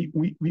we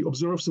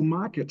observe the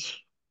market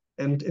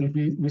and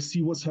we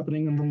see what's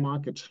happening in the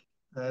market.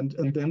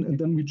 And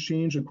then we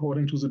change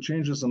according to the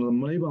changes in the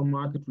labor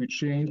market. We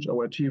change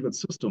our TVET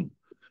system.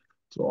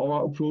 So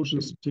our approach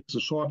is to take the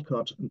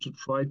shortcut and to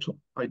try to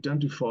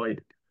identify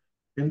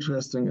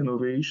interesting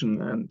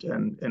innovation and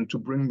to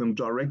bring them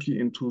directly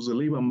into the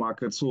labor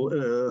market. So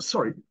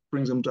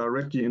bring them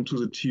directly into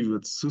the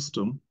TVET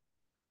system.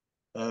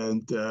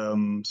 And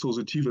so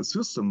the TVET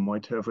system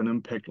might have an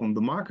impact on the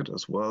market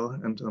as well,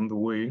 and on the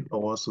way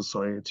our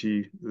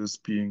society is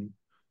being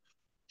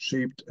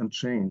shaped and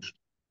changed.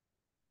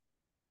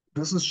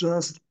 This is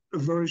just a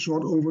very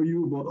short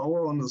overview about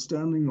our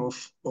understanding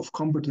of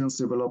competence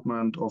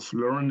development, of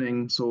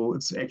learning. So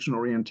it's action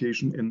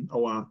orientation in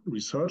our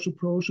research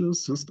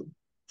approaches,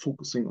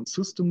 focusing on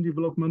system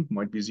development,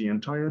 might be the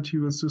entire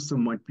TVET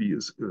system, might be a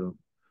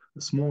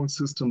small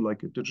system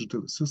like a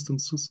digital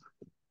assistance system,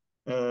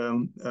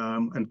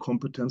 and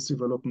competence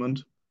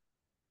development.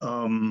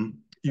 You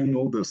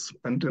know this.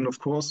 And then, of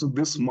course,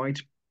 this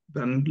might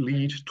then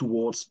lead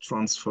towards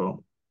transfer.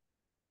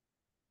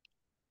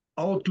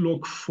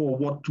 Outlook for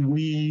what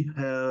we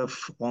have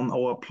on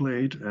our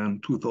plate in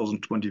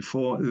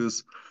 2024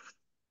 is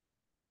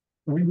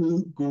we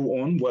will go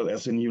on, well,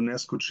 as a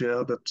UNESCO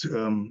chair, that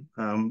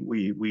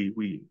we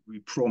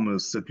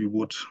promised that we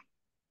would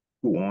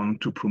go on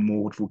to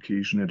promote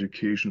vocational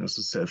education as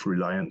a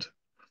self-reliant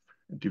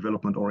and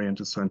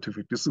development-oriented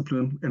scientific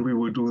discipline. And we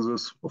will do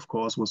this, of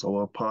course, with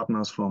our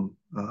partners from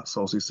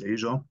Southeast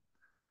Asia.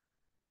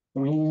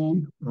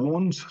 We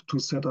want to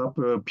set up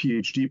a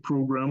PhD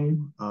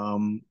program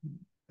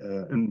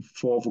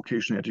for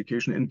vocational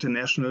education,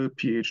 international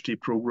PhD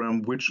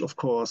program, which of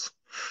course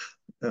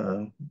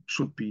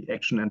should be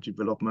action and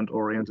development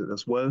oriented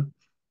as well.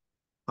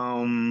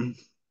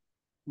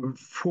 We'll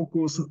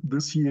focus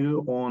this year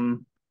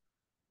on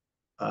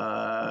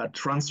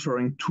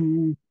transferring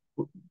two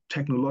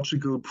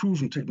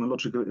proven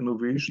technological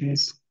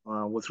innovations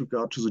with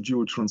regard to the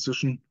dual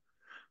transition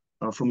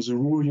from the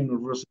Ruhr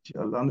University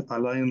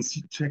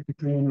Alliance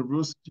Technical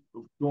University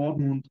of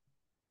Dortmund.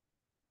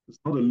 It's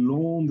not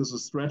alone. There's a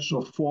stretch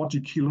of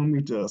 40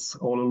 kilometers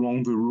all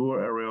along the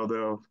Ruhr area.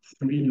 There are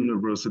 3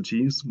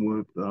 universities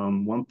with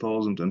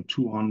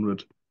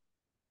 1,200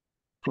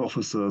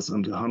 professors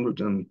and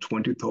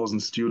 120,000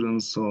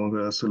 students. So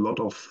there's a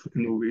lot of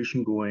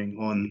innovation going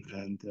on,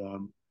 and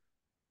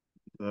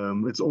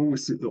its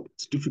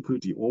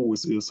difficulty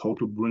always is how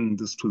to bring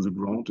this to the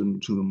ground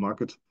and to the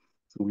market.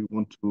 So we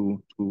want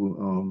to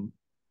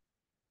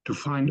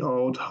find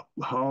out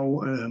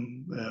how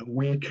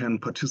we can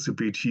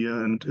participate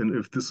here, and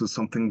if this is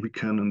something we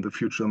can in the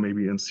future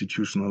maybe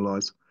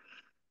institutionalize.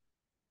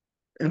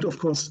 And of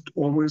course,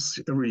 always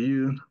every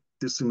year,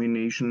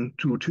 dissemination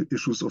to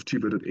issues of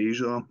TVET at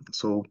Asia.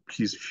 So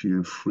please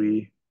feel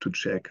free to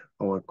check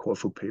our call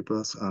for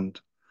papers. And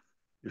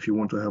if you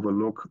want to have a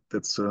look,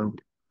 that's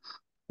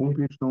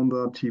homepage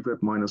number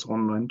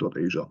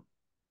tvet-online.asia.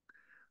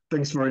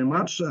 Thanks very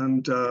much.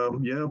 And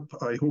yeah,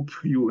 I hope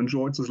you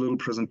enjoyed this little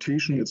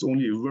presentation. It's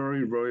only a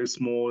very, very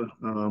small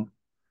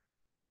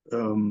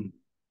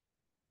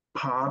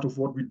part of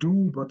what we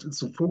do, but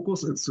it's a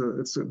focus. It's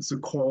a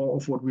core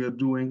of what we are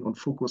doing on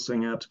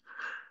focusing at.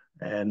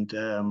 And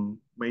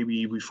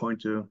maybe we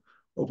find an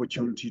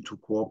opportunity to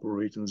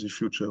cooperate in the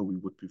future. We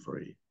would be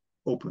very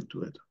open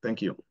to it.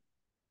 Thank you.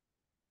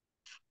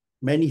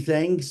 Many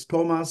thanks,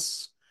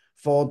 Thomas,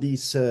 for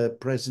this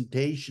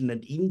presentation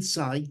and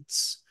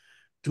insights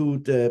to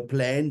the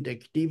planned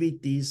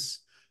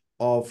activities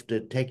of the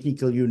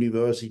Technical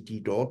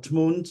University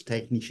Dortmund,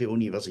 Technische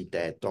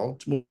Universität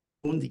Dortmund.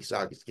 Ich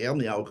sage es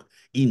gerne auch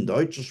in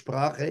deutscher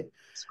Sprache.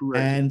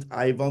 And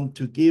I want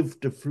to give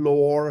the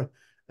floor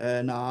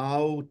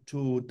now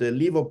to the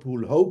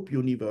Liverpool Hope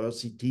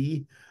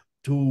University,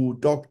 to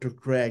Dr.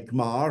 Craig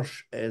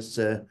Marsh as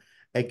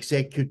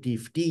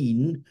Executive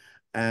Dean.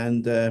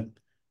 And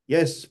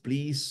yes,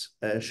 please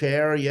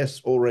share.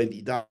 Yes,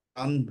 already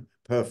done.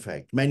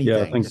 Perfect. Many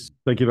thanks.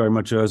 Thank you very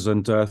much, Urs,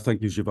 and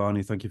thank you,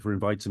 Giovanni. Thank you for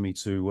inviting me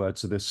to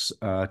this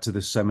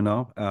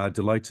seminar.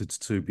 Delighted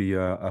to be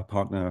a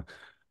partner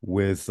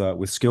with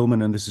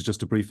Skillman, and this is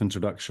just a brief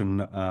introduction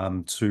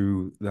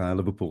to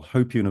Liverpool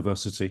Hope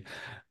University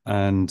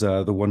and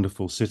the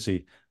wonderful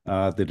city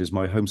that is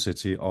my home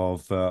city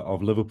of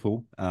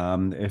Liverpool.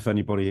 If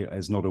anybody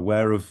is not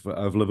aware of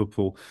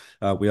Liverpool,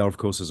 we are, of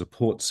course, as a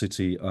port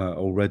city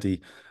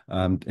already.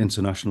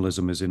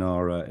 Internationalism is in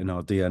our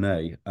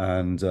DNA,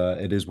 and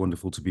it is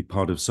wonderful to be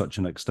part of such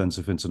an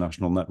extensive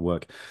international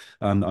network.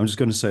 I'm just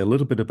going to say a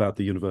little bit about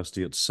the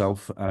university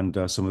itself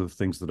and some of the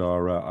things that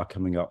are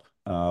coming up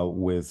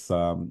with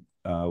our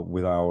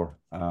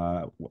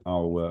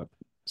work.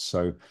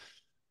 So,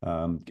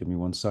 give me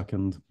 1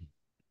 second.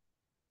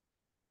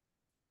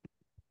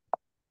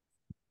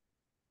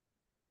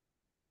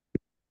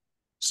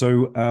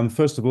 So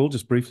first of all,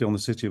 just briefly on the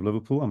city of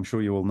Liverpool, I'm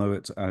sure you all know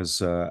it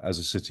as a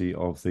city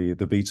of the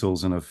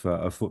Beatles and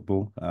of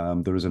football.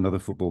 There is another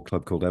football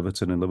club called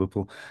Everton in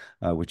Liverpool,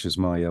 which is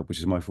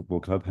my football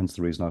club, hence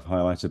the reason I've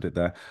highlighted it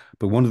there.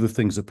 But one of the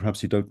things that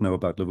perhaps you don't know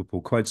about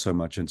Liverpool quite so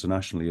much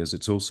internationally is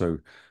it's also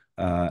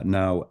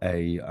now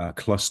a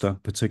cluster,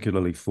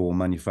 particularly for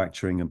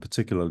manufacturing, and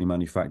particularly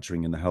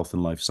manufacturing in the health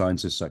and life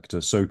sciences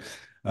sector. So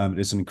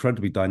it's an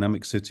incredibly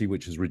dynamic city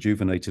which has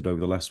rejuvenated over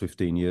the last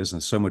 15 years. And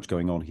there's so much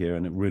going on here,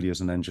 and it really is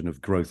an engine of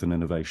growth and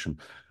innovation.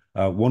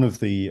 One of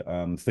the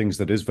things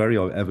that is very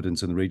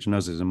evident in the region,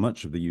 as is in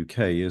much of the UK,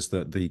 is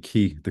that the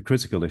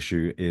critical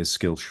issue is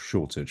skill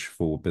shortage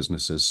for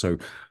businesses. So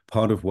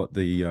part of what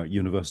the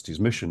university's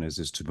mission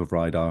is to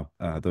provide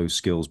those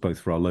skills both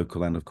for our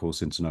local and, of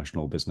course,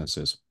 international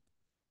businesses.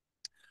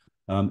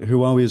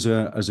 Who are we as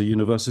a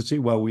university?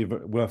 Well,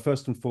 we're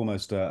first and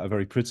foremost a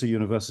very pretty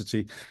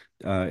university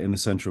in the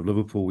centre of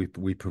Liverpool.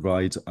 We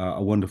provide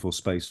a wonderful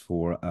space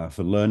for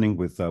learning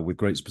with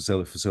great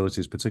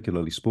facilities,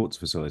 particularly sports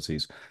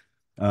facilities.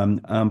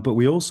 But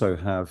we also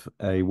have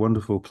a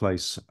wonderful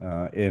place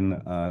in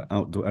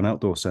an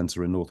outdoor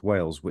centre in North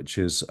Wales, which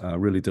is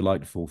really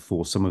delightful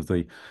for some of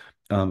the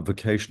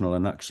vocational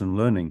and action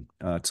learning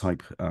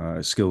type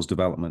skills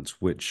development,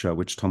 which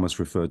Thomas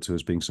referred to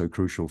as being so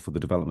crucial for the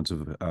development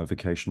of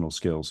vocational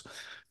skills.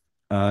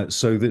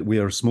 So that we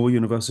are a small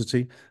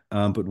university,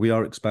 but we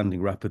are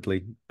expanding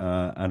rapidly.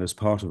 And as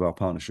part of our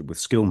partnership with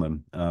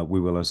Skillman,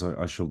 we will, as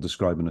I shall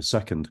describe in a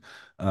second,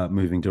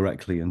 moving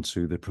directly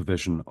into the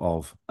provision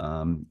of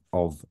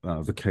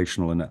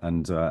vocational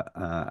and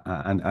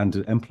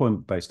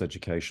employment-based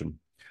education.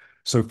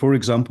 So, for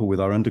example, with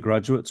our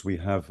undergraduates, we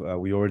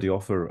already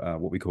offer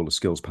what we call a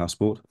skills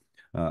passport.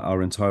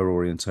 Our entire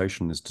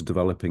orientation is to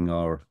developing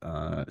our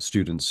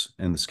students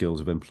in the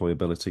skills of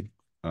employability.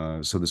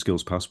 So the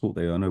skills passport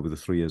they earn over the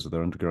 3 years of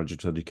their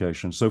undergraduate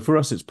education. So for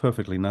us, it's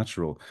perfectly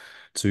natural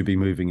to be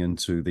moving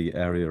into the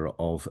area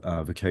of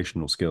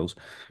vocational skills.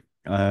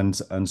 And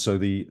so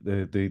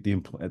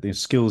the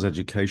skills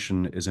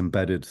education is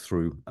embedded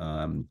through,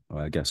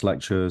 I guess,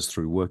 lectures,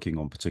 through working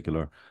on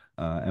particular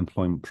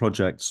employment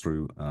projects,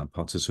 through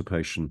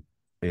participation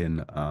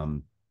in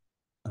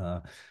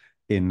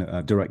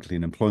directly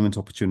in employment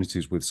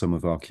opportunities with some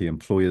of our key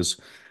employers.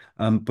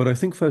 But I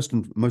think first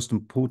and most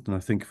important,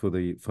 I think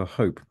for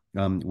Hope,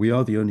 we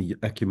are the only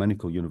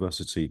ecumenical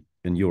university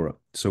in Europe.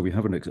 So we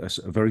have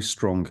a very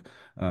strong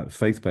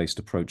faith-based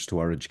approach to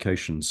our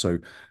education. So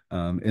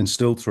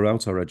instilled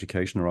throughout our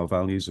education are our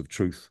values of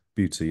truth,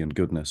 beauty, and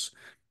goodness.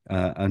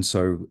 And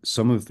so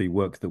some of the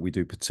work that we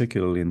do,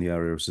 particularly in the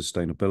area of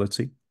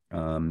sustainability,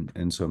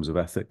 in terms of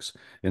ethics,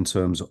 in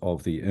terms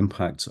of the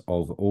impact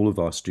of all of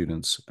our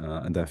students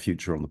and their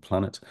future on the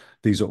planet.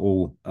 These are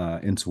all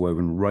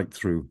interwoven right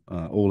through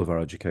all of our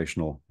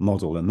educational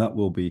model, and that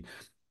will be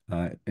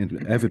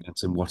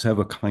evident in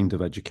whatever kind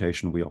of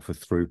education we offer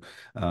through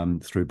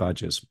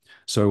badges.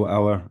 So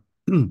our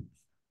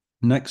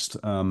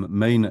next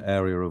main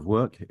area of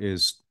work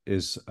is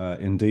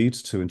indeed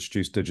to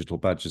introduce digital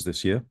badges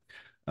this year.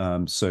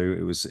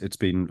 So it's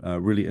been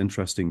really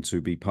interesting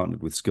to be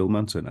partnered with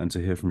Skillman and to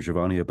hear from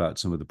Giovanni about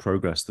some of the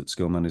progress that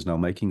Skillman is now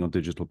making on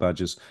digital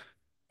badges.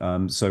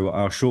 So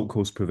our short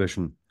course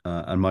provision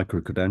and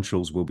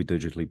micro-credentials will be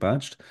digitally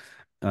badged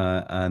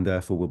and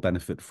therefore will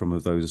benefit from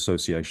those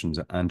associations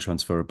and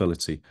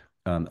transferability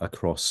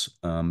across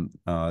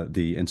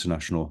the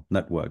international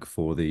network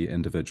for the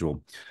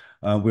individual.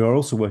 We are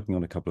also working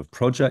on a couple of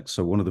projects.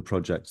 So one of the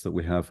projects that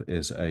we have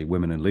is a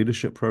Women in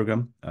Leadership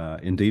program,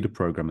 indeed a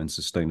program in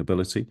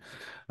sustainability.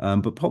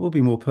 But probably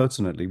more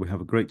pertinently, we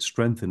have a great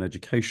strength in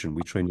education.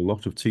 We train a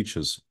lot of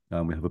teachers.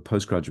 We have a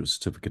postgraduate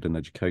certificate in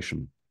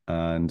education.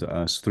 And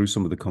through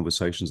some of the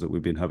conversations that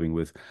we've been having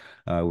with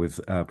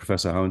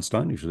Professor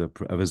Hauenstein, who's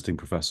a visiting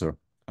professor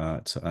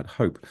at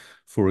Hope,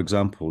 for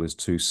example, is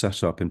to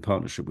set up in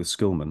partnership with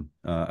Skillman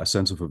a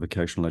Centre for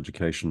Vocational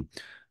Education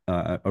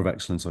of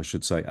Excellence, I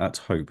should say, at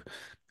Hope.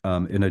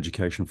 in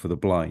education for the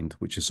blind,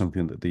 which is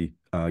something that the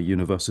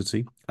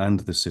university and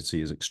the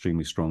city is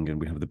extremely strong in.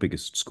 We have the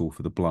biggest school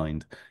for the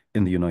blind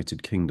in the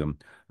United Kingdom,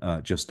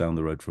 just down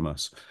the road from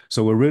us.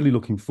 So we're really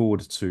looking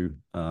forward to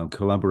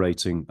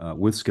collaborating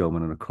with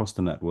Skillman and across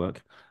the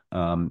network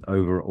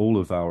over all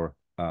of our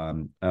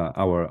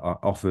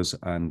offers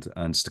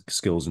and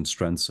skills and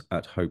strengths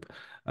at Hope.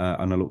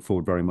 And I look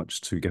forward very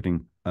much to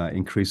getting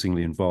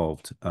increasingly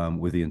involved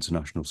with the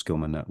International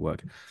Skillman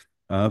Network.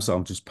 So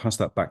I'll just pass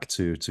that back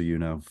to you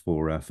now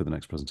for the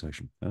next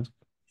presentation. Yes?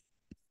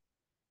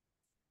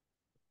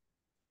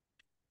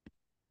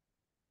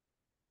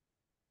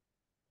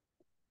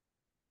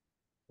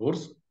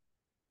 Urs?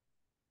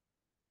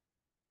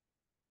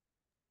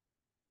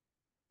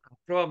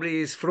 Probably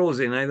is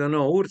frozen. I don't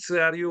know. Urs,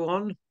 are you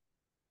on?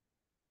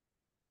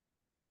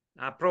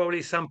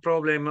 Probably some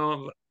problem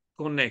of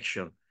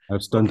connection.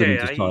 I've stunned him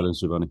into silence,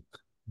 Giovanni.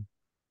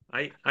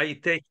 I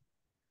take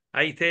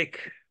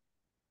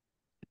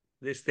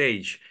the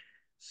stage.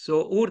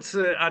 So Urs,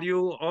 are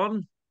you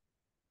on?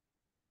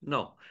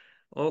 No.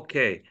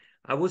 Okay.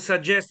 I would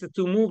suggest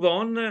to move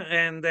on,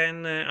 and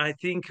then I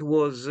think it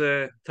was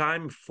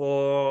time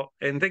for,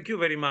 and thank you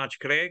very much,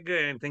 Craig,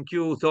 and thank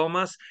you,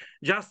 Thomas.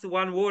 Just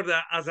one word,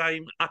 as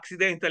I'm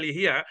accidentally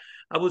here,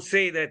 I would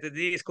say that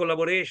this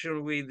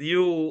collaboration with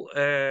you,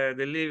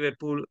 the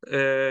Liverpool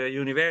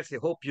University,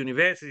 Hope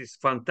University, is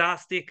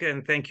fantastic,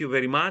 and thank you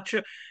very much.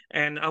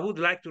 And I would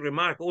like to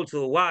remark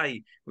also why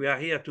we are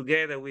here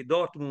together with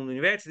Dortmund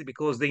University,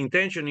 because the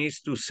intention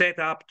is to set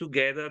up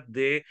together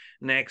the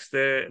next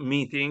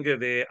meeting,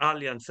 the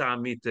Allianz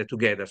Summit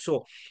together.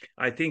 So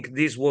I think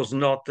this was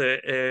not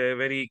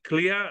very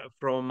clear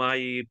from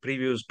my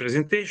previous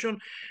presentation.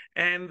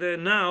 And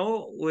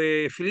now,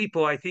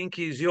 Filippo, I think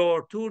it's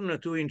your turn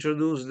to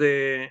introduce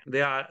the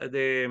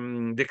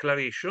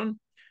declaration.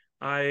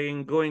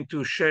 I'm going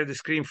to share the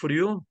screen for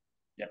you.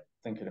 Yeah,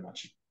 thank you very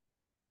much.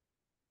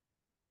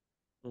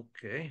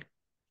 Okay.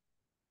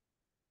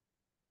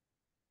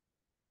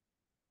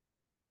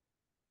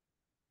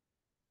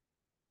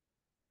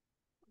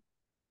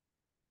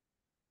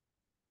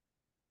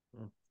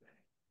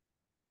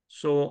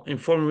 So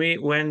inform me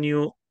when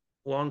you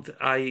want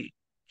I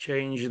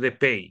change the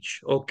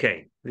page.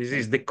 Okay, this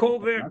is the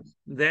cover.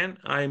 Then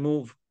I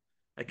move.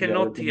 I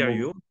cannot hear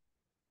you.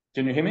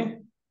 Can you hear me?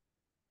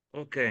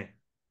 Okay.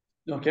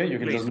 Okay, you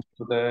can just move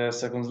to the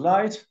second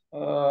slide.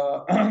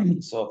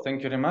 So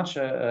thank you very much.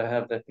 I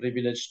have the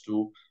privilege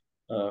to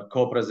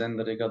co-present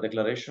the Riga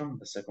Declaration.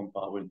 The second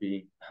part will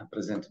be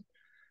presented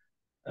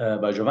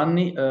by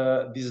Giovanni.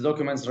 These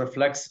documents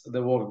reflects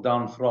the work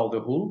done throughout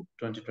the whole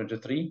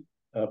 2023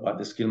 by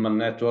the Skillman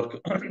Network,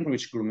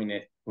 which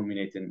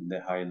culminated in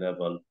the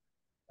high-level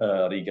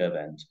Riga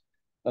event.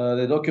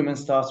 The document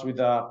starts with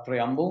a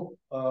preamble,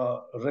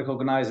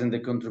 recognizing the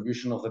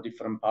contribution of the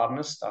different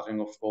partners,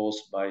 starting, of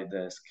course, by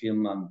the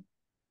Skillman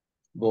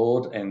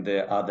board and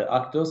the other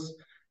actors.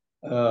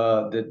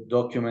 The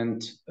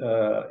document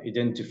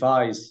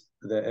identifies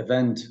the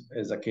event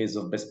as a case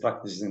of best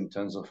practices in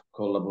terms of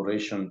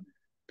collaboration,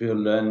 peer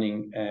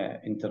learning,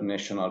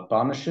 international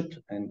partnership,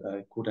 and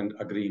I couldn't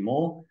agree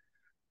more.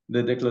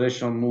 The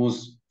declaration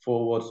moves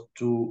forward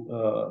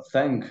to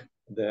thank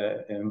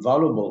the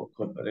invaluable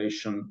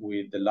cooperation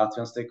with the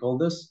Latvian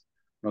stakeholders,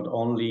 not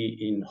only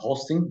in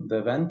hosting the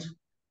event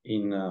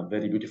in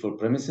very beautiful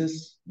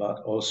premises, but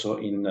also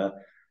in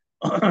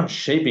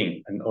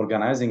shaping and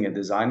organizing and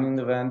designing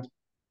the event,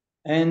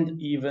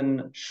 and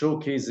even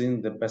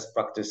showcasing the best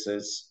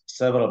practices,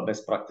 several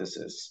best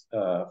practices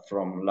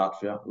from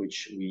Latvia,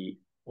 which we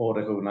all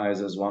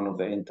recognize as one of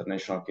the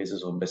international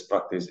cases of best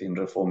practice in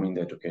reforming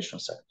the education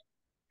sector.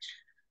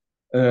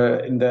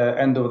 In the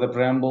end of the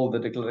preamble, the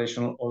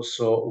declaration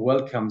also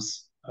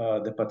welcomes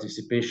the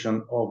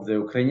participation of the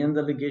Ukrainian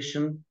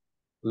delegation,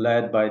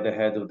 led by the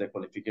head of the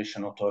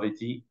qualification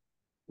authority,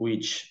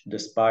 which,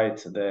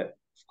 despite the,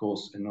 of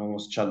course,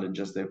 enormous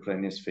challenges the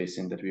Ukraine is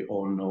facing that we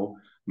all know,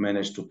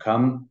 managed to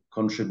come,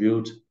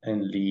 contribute,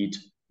 and lead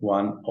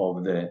one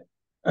of the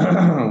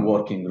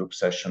working group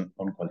session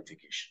on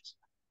qualifications.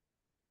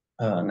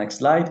 Next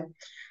slide.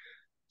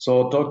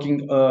 So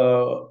talking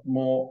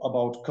more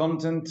about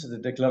content, the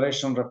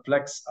declaration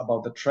reflects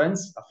about the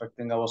trends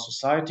affecting our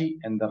society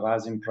and the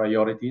rising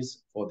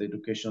priorities for the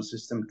education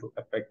system to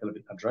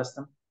effectively address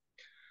them.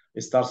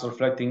 It starts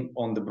reflecting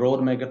on the broad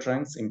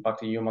megatrends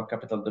impacting human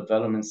capital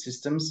development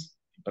systems,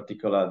 in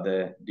particular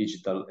the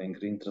digital and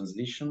green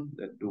transition,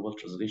 the dual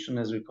transition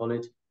as we call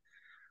it.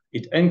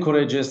 It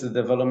encourages the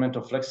development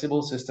of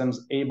flexible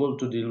systems able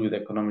to deal with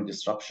economic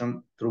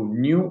disruption through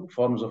new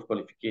forms of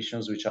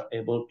qualifications which are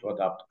able to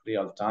adapt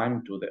real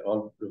time to the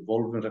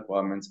evolving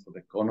requirements of the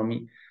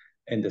economy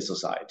and the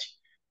society.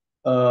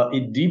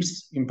 It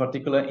dips in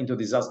particular into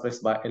these aspects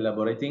by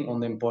elaborating on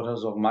the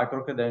importance of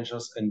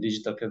micro-credentials and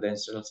digital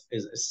credentials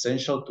as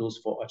essential tools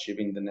for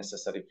achieving the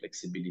necessary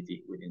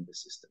flexibility within the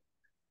system.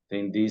 I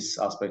think this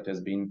aspect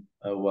has been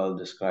well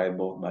described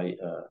both by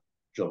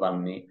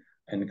Giovanni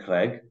and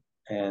Craig.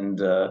 And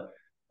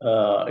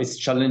it's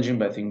challenging,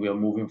 but I think we are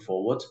moving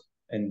forward.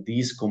 And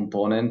this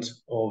component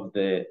of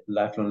the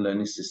lifelong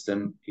learning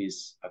system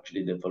is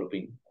actually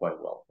developing quite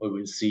well. We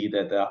will see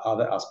that there are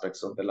other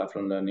aspects of the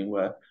lifelong learning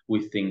where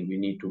we think we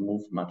need to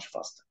move much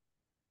faster.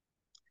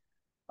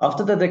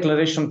 After the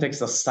declaration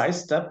takes a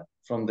sidestep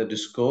from the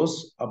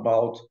discourse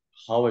about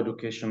how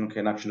education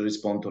can actually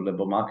respond to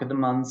labor market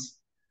demands,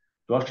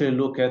 to actually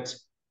look at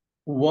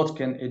what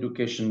can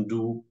education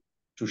do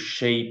to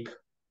shape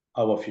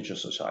our future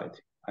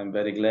society. I'm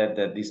very glad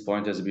that this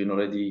point has been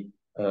already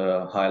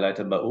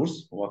highlighted by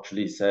Urs, who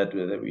actually said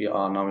that we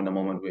are now in a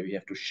moment where we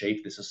have to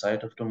shape the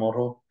society of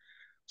tomorrow.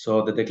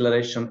 So the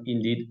declaration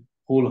indeed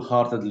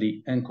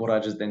wholeheartedly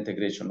encourages the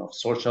integration of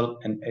social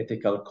and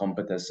ethical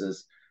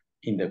competences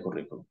in the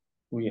curriculum.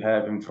 We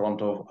have in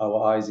front of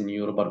our eyes in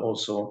Europe, but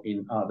also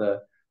in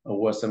other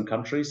Western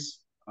countries,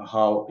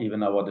 how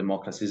even our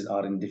democracies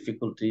are in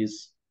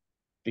difficulties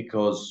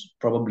because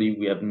probably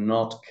we have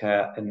not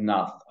cared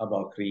enough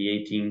about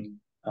creating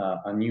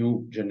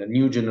new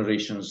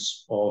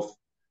generations of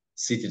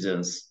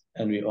citizens,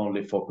 and we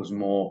only focus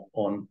more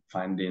on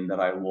finding the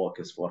right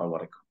workers for our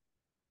economy.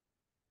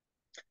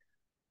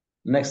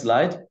 Next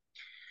slide.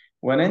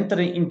 When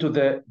entering into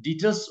the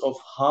details of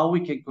how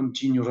we can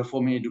continue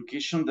reforming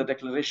education, the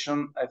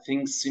declaration, I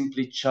think,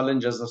 simply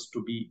challenges us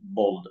to be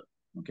bold.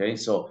 Okay,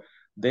 so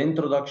the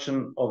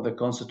introduction of the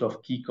concept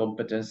of key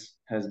competence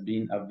has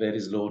been a very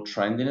slow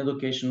trend in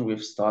education.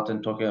 We've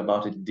started talking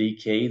about it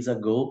decades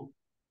ago,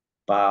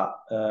 but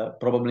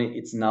probably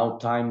it's now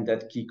time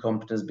that key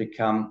competence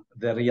become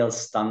the real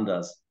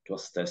standards to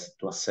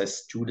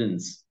assess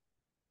students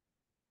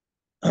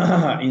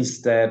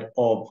instead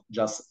of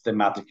just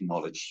thematic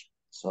knowledge.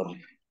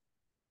 Sorry.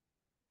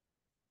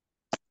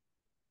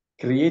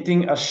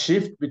 Creating a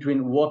shift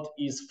between what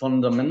is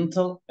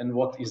fundamental and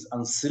what is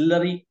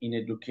ancillary in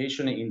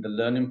education in the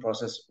learning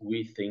process,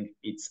 we think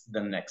it's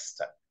the next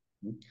step.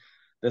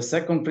 The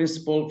second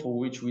principle for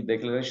which we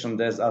declaration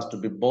dares us to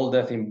be bold,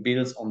 I think,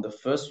 builds on the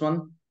first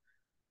one,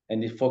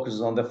 and it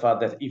focuses on the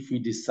fact that if we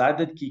decide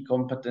that key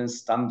competence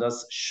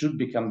standards should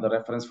become the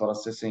reference for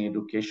assessing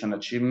education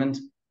achievement,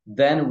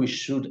 then we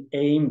should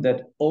aim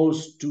that all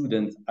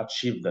students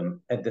achieve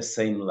them at the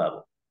same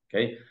level.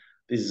 Okay,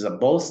 this is a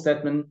bold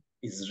statement.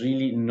 It's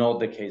really not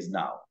the case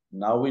now.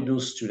 Now we do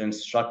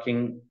students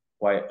tracking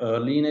quite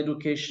early in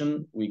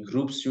education. We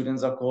group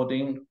students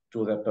according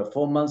to their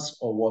performance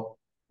or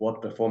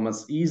what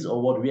performance is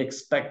or what we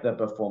expect their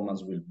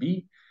performance will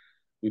be.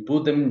 We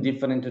put them in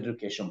different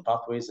education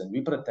pathways and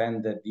we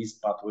pretend that these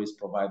pathways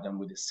provide them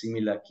with a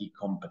similar key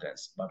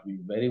competence, but we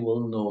very well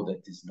know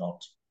that is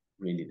not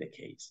really the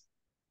case.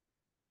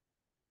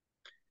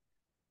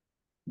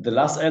 The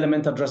last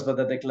element addressed by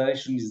the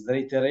declaration is the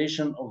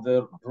reiteration of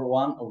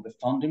one of the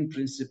founding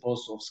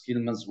principles of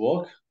Skillman's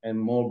work and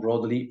more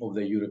broadly of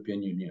the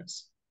European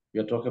Union's. We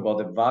are talking about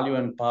the value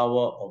and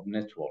power of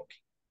networking.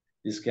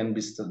 This can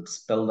be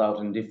spelled out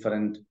in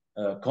different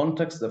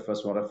contexts. The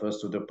first one refers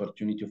to the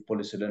opportunity of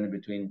policy learning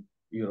between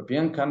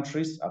European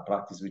countries, a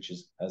practice which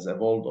has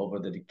evolved over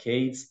the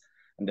decades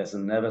and has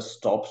never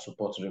stopped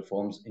supporting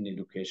reforms in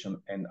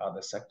education and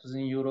other sectors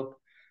in Europe.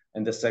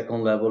 And the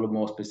second level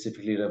more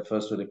specifically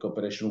refers to the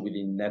cooperation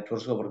within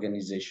networks of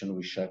organizations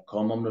which share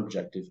common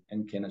objective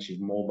and can achieve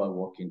more by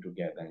working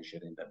together and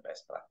sharing their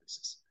best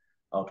practices,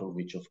 out of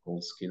which, of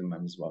course,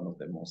 Skillman is one of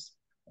the most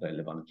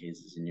relevant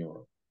cases in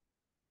Europe.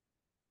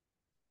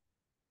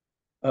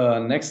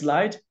 Next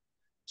slide.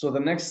 So the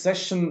next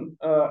session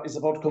is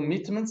about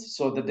commitments.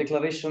 So the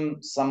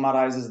declaration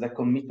summarizes the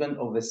commitment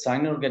of the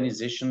signing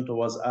organization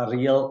towards a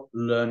real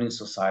learning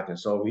society.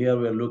 So here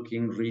we're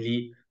looking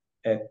really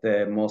at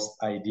the most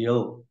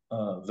ideal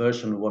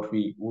version of what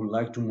we would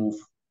like to move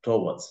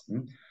towards.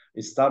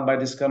 We start by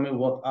describing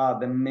what are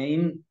the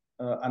main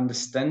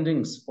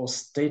understandings or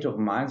state of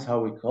minds, how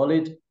we call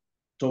it,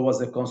 towards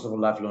the concept of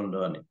lifelong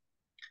learning.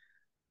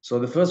 So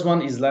the first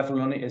one is lifelong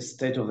learning as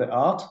state of the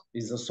art,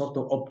 is a sort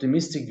of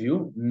optimistic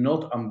view,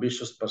 not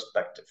ambitious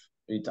perspective.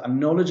 It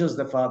acknowledges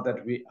the fact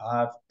that we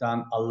have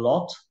done a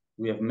lot.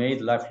 We have made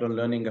lifelong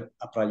learning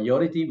a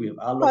priority. We've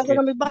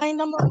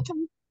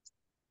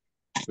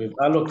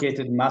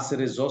allocated massive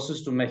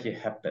resources to make it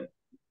happen.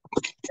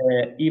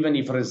 Even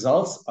if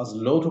results are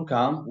slow to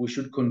come, we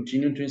should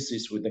continue to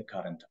insist with the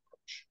current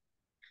approach.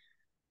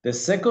 The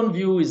second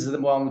view is the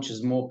one which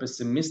is more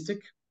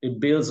pessimistic. It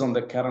builds on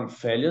the current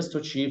failures to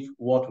achieve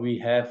what we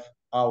have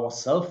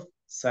ourselves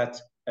set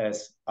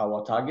as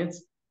our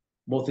targets,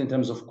 both in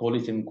terms of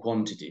quality and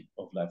quantity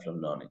of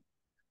lifelong learning.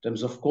 In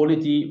terms of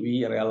quality,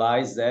 we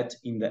realize that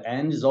in the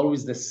end is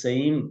always the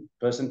same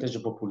percentage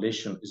of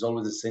population, is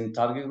always the same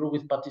target group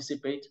which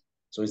participate.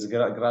 So it's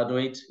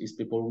graduate, is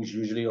people which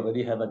usually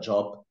already have a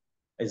job,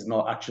 is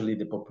not actually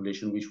the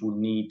population which will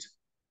need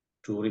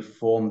to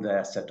reform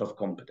their set of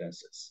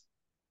competences.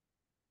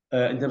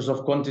 In terms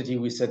of quantity,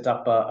 we set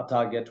up a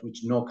target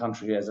which no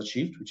country has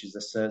achieved, which is the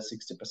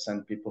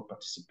 60% people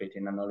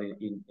participating annually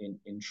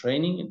in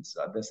training.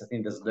 I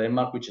think there's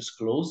Denmark, which is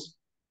close,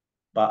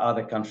 but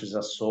other countries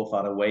are so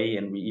far away,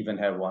 and we even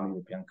have one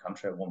European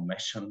country I won't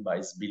mention, but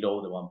it's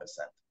below the 1%.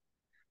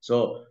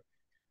 So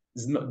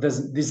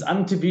this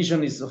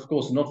anti-vision is, of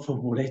course, not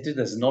formulated.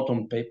 There's not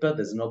on paper.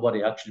 There's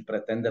nobody actually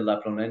pretending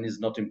lifelong learning is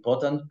not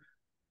important.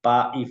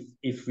 But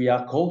if we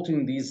are caught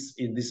in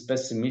this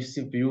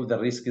pessimistic view, the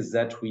risk is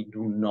that we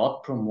do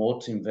not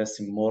promote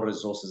investing more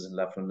resources in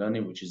lifelong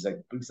learning, which is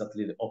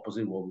exactly the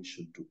opposite of what we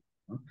should do.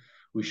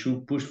 We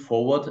should push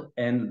forward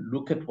and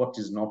look at what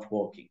is not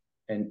working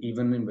and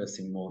even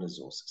investing more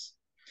resources.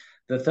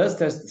 The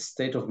third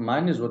state of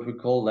mind is what we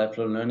call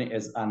lifelong learning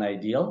as an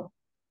ideal,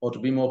 or to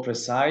be more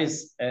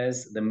precise,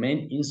 as the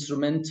main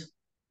instrument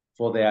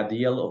for the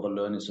ideal of a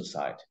learning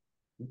society.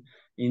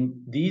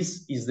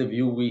 This is the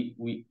view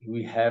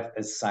we have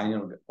as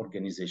signing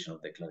organizational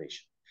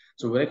declaration.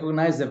 So we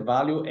recognize the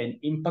value and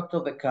impact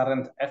of the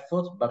current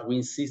effort, but we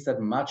insist that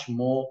much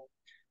more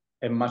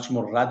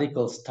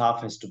radical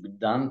stuff has to be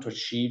done to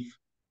achieve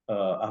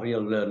a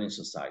real learning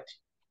society.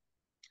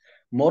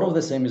 More of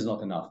the same is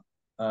not enough.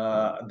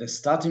 The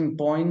starting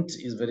point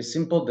is very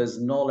simple. There's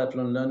no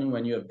lifelong learning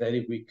when you have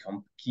very weak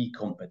key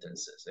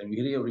competences. And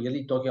we're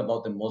really talking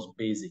about the most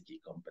basic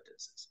key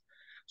competences.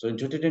 So in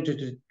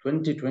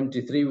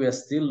 2023, we are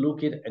still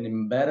looking at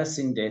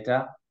embarrassing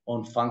data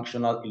on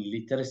functional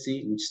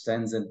illiteracy, which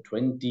stands at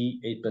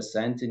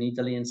 28% in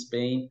Italy and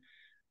Spain,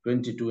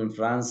 22 in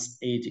France,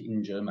 8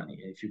 in Germany.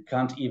 If you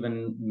can't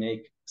even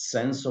make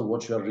sense of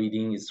what you're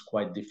reading, it's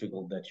quite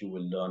difficult that you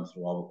will learn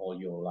throughout all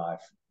your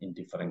life in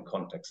different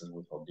contexts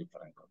with all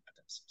different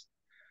competencies.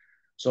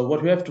 So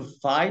what we have to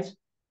fight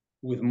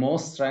with more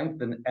strength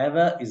than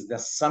ever is the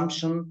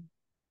assumption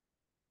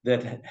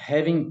that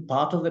having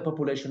part of the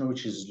population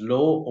which is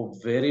low or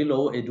very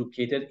low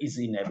educated is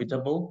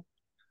inevitable,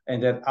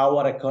 and that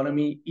our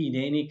economy in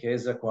any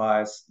case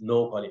requires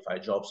low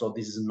qualified jobs. So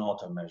this is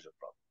not a major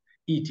problem.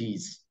 It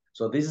is.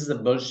 So this is the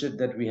bullshit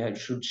that we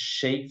should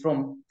shake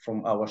from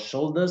our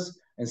shoulders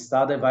and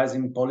start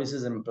devising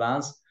policies and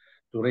plans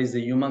to raise the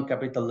human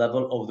capital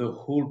level of the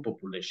whole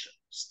population,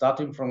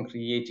 starting from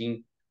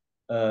creating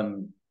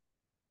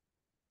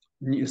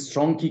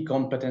strong key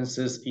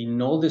competences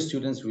in all the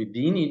students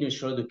within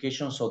initial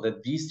education, so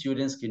that these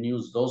students can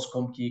use those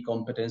key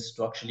competences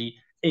to actually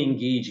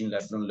engage in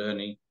lifelong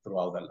learning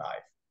throughout their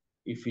life.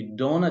 If we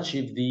don't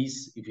achieve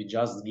these, if you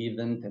just give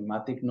them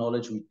thematic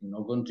knowledge which they're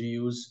not going to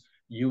use,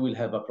 you will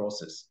have a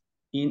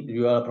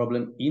you have a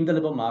problem in the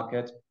labor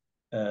market,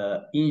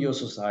 in your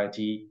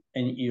society,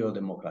 and in your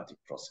democratic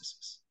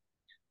processes.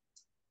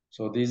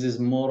 So this is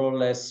more or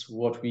less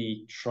what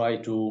we try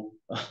to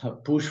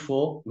push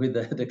for with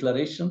the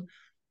declaration.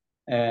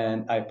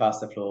 And I pass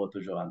the floor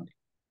to Giovanni.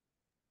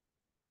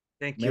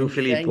 Thank you,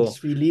 Filippo. Thanks,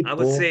 Filippo. I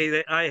would say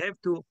that I have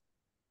to...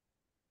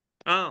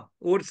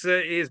 Urs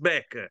is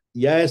back.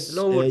 Yes,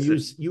 Hello,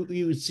 Urs.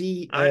 you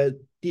see,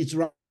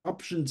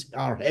 disruptions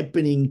are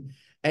happening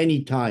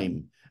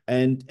anytime,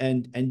 and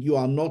you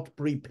are not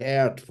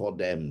prepared for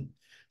them.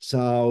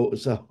 So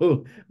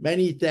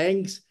many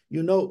thanks.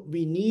 You know,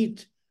 we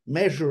need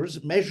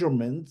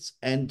measurements,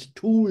 and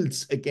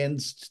tools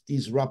against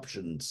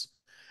disruptions.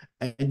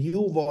 And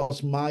you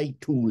was my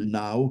tool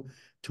now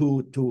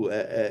to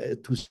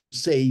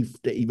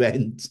save the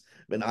event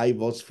when I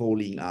was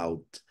falling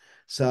out.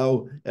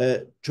 So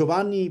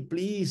Giovanni,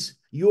 please,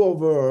 your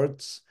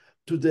words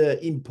to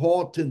the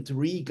important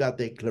Riga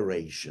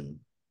declaration.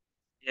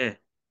 Yeah.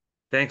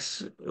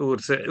 Thanks,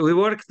 Urs. We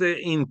worked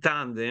in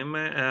tandem.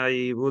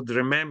 I would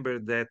remember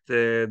that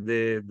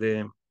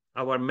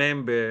our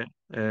member,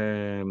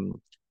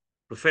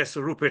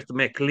 Professor Rupert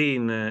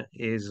McLean,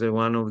 is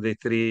one of the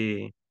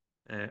three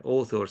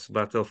authors,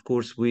 but of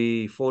course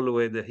we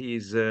followed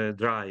his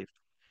drive.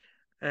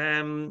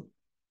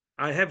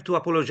 I have to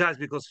apologize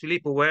because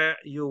Filippo, where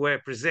you were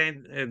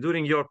present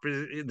during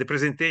the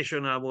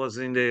presentation, I was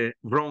in the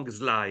wrong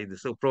slide,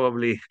 so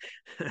probably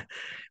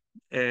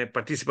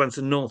participants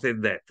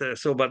noted that.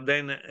 But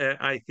then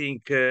I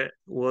think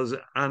was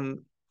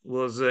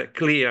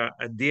clear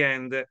at the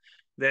end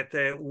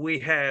that we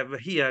have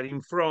here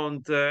in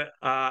front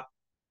a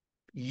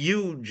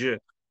huge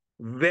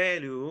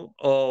value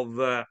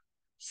of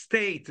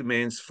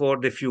statements for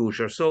the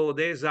future. So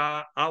these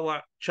are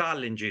our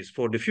challenges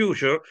for the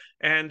future,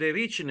 and the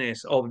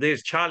richness of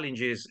these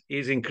challenges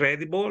is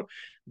incredible.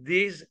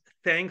 This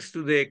thanks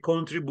to the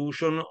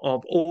contribution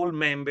of all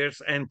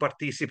members and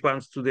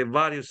participants to the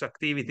various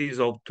activities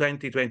of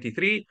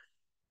 2023,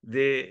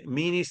 the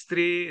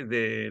ministry,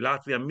 the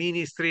Latvian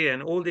ministry,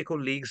 and all the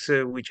colleagues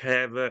which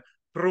have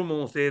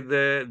promoted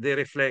the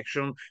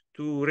reflection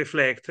to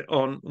reflect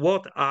on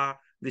what are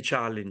the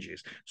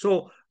challenges.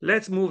 So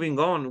let's moving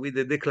on with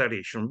the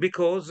declaration,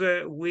 because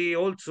we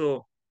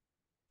also,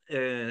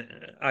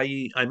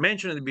 I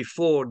mentioned it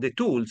before, the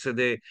tools,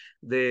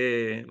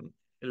 the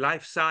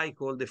life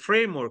cycle, the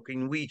framework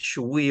in which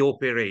we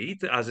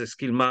operate as a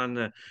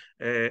Skillman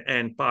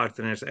and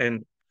partners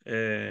and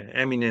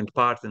eminent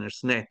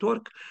partners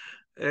network.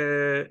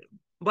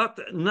 But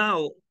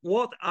now,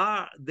 what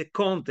are the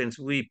contents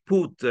we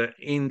put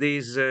in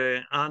this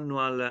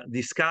annual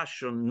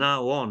discussion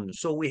now on?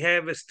 So we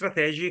have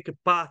strategic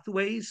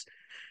pathways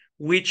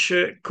which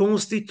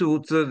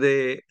constitute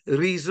the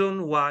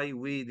reason why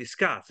we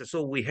discuss.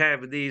 So we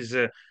have these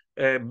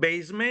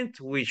basement,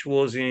 which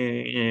was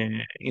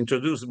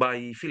introduced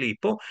by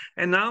Filippo,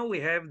 and now we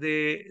have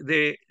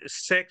the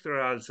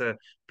sectoral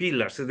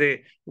pillars.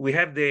 We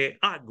have the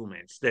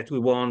arguments that we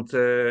want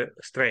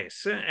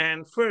stress.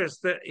 And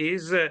first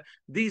is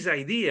this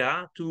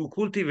idea to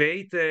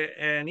cultivate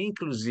an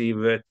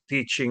inclusive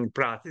teaching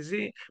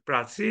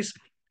practices,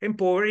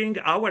 empowering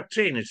our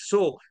trainers.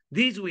 So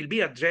this will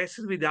be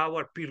addressed with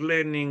our peer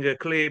learning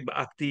club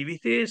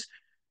activities,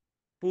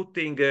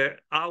 putting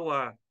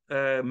our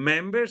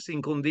members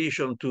in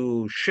condition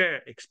to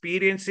share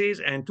experiences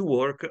and to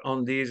work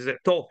on this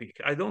topic.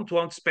 I don't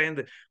want to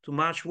spend too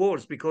much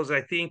words because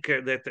I think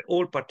that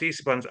all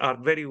participants are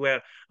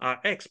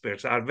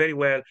experts, are very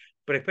well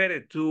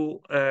prepared to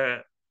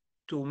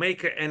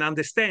make an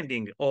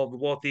understanding of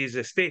what is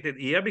stated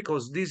here,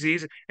 because this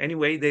is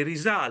anyway the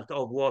result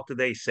of what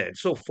they said.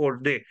 So for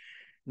the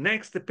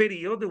next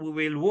period, we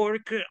will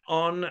work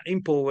on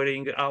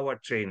empowering our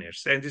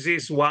trainers. And this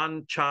is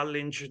one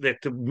challenge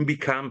that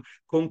become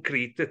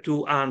concrete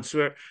to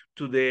answer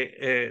to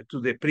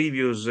the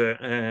previous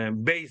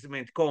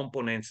basement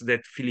components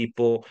that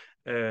Filippo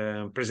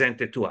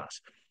presented to us.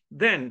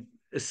 Then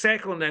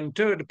second and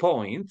third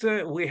point,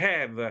 we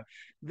have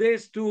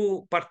these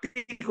two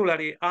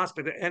particularly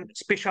aspects and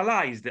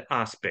specialized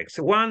aspects.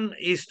 One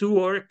is to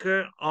work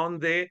on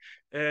the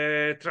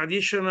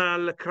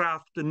traditional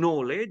craft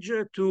knowledge,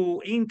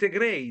 to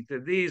integrate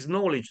this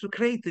knowledge, to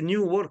create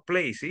new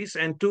workplaces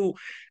and to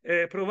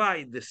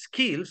provide the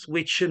skills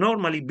which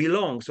normally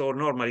belongs, or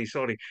normally,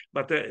 sorry,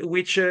 but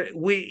which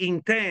we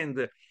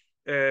intend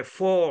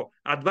for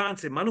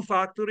advanced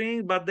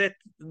manufacturing, but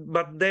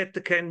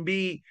that can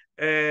be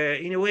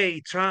in a way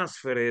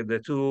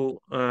transferred to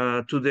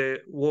the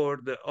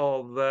world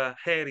of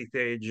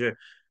heritage,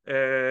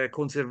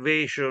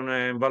 conservation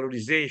and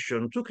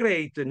valorization. To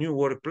create new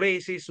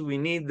workplaces, we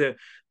need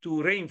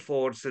to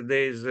reinforce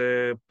these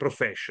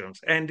professions.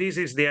 And this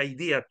is the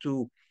idea,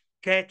 to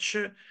catch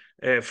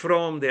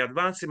from the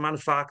advanced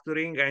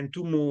manufacturing and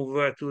to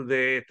move to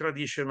the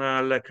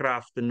traditional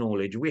craft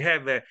knowledge. We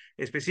have a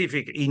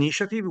specific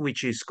initiative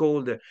which is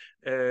called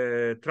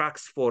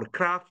Tracks for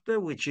Craft,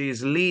 which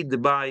is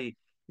led by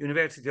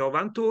University of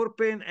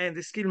Antwerp and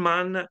the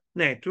Skillman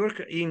network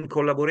in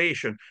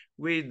collaboration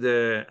with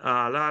a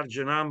large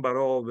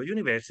number of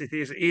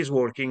universities is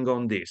working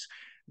on this.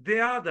 The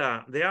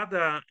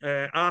other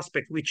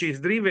aspect, which is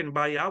driven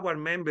by our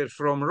member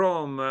from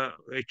Rome,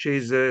 which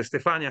is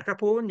Stefania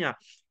Capogna,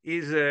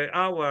 is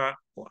our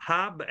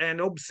hub and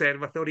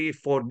observatory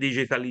for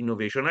digital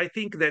innovation. I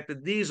think that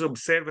this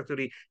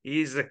observatory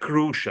is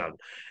crucial.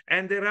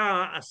 And there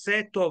are a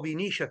set of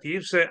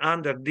initiatives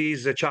under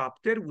this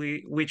chapter,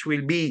 which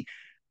will be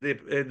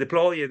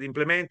deployed,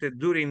 implemented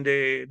during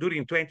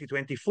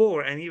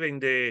 2024 and even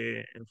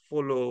the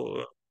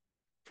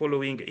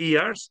following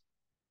years.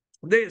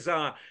 These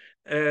are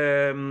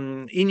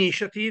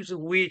initiatives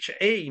which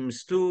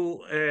aims to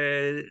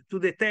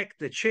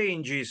detect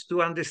changes,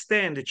 to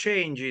understand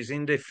changes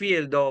in the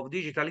field of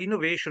digital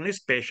innovation,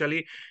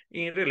 especially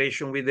in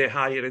relation with the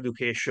higher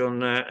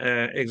education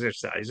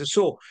exercise.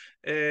 So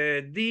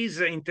this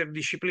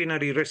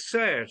interdisciplinary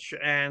research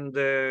and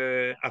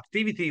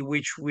activity,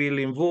 which will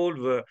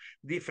involve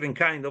different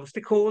kind of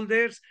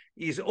stakeholders,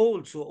 is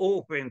also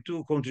open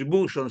to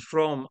contributions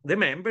from the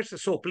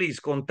members. So please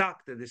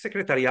contact the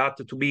Secretariat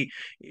to be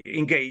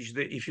engaged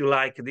if you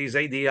like this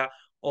idea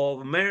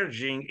of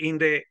merging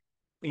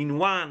in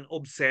one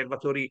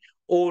observatory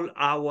all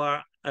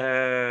our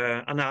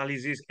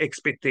analysis,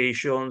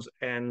 expectations,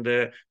 and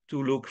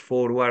to look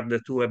forward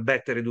to a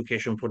better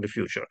education for the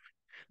future.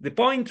 The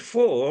point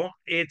 4,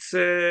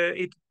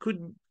 it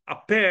could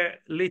appear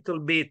a little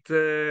bit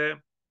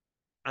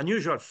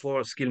unusual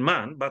for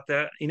Skillman, but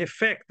in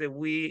effect,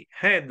 we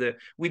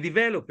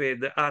developed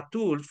a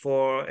tool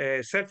for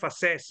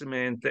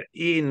self-assessment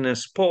in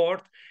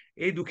sport,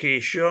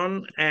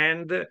 education,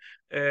 and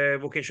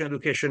vocational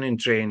education and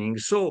training.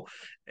 So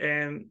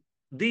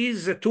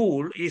this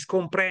tool is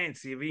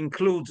comprehensive,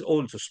 includes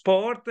also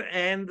sport,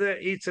 and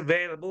it's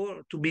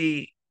available to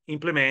be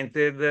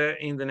implemented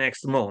in the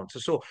next month.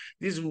 So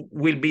this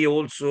will be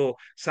also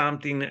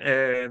something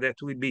that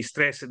will be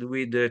stressed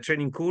with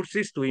training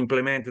courses to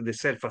implement the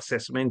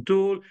self-assessment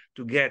tool,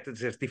 to get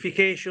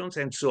certifications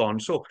and so on.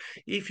 So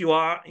if you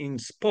are in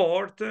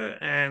sport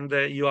and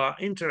you are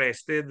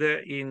interested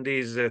in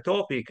this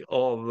topic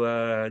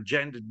of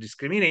gender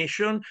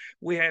discrimination,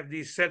 we have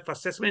this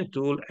self-assessment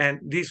tool, and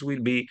this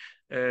will be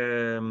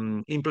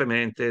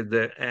implemented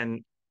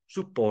and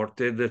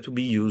supported to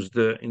be used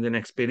in the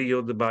next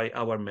period by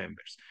our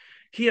members.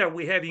 Here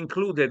we have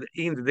included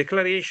in the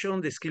declaration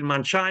the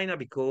Skillman China,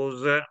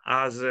 because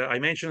as I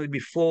mentioned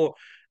before,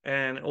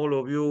 and all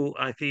of you,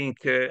 I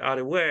think, are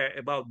aware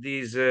about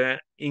this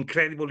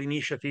incredible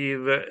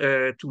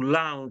initiative to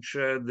launch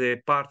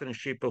the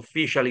partnership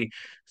officially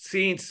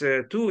since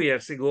 2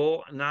 years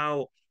ago,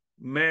 now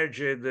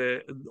merged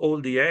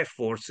all the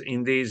efforts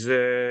in this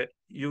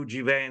huge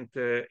event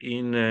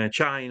in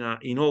China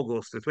in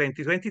August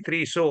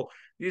 2023. So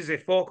this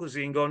is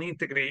focusing on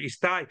integration, is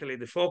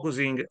titled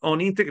Focusing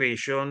on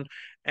Integration,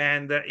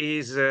 and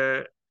is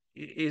a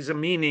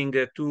meaning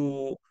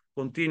to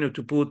continue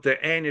to put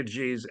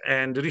energies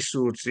and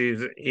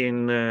resources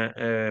in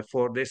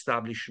for the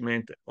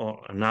establishment,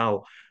 or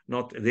now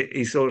not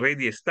it's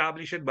already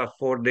established, but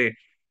for the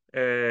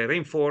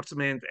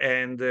reinforcement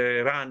and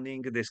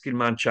running the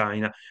Skillman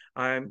China.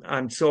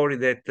 I'm sorry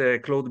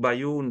that Claude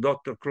Bayoun,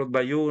 Dr. Claude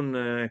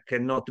Bayoun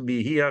cannot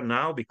be here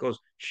now because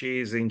she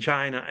is in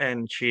China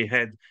and she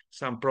had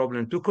some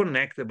problem to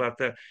connect.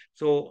 But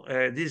so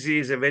this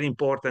is a very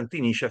important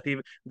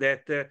initiative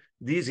that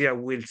this year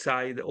will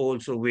side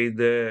also with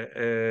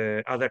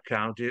other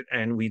countries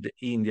and with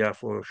India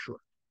for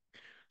sure.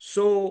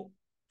 So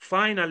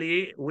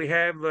finally, we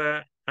have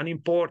an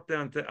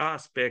important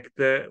aspect,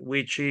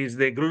 which is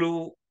the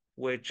glue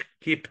which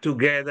keep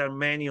together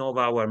many of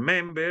our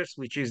members,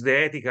 which is the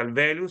ethical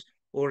values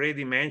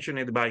already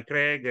mentioned by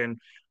Craig and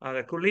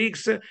other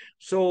colleagues.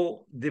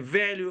 So the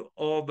value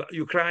of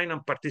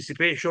Ukrainian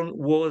participation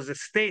was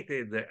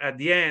stated at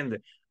the end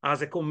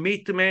as a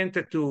commitment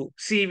to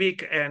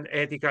civic and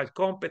ethical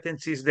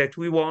competencies that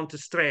we want to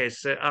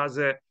stress as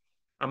a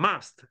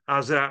must,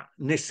 as a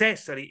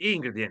necessary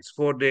ingredients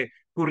for the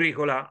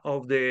curricula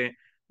of the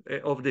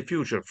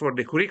future, for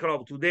the curricula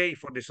of today,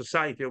 for the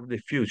society of the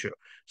future.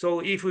 So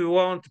if we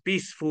want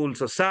peaceful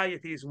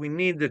societies, we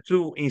need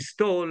to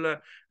install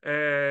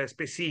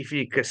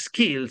specific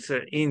skills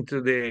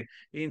into the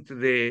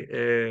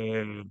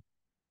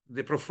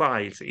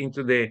profiles,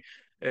 into the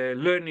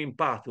learning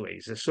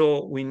pathways.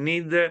 So we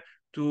need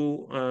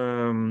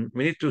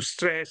to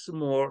stress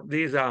more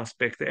this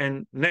aspect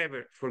and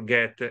never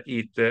forget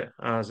it,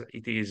 as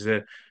it is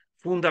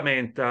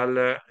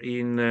fundamental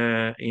in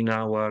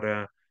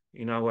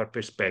our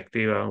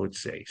perspective, I would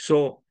say.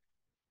 So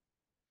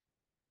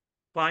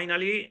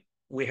finally,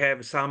 we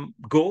have some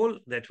goal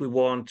that we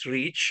want to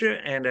reach,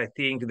 and I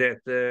think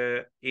that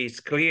it's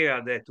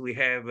clear that we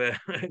have a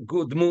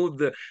good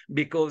mood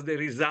because the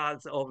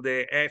results of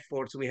the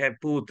efforts we have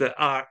put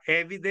are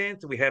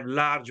evident. We have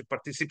large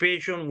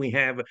participation, we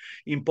have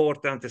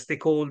important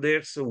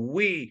stakeholders,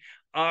 we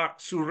are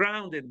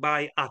surrounded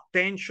by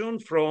attention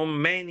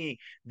from many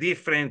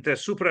different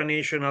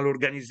supranational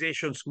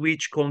organizations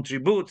which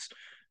contribute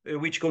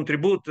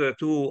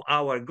to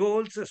our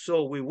goals.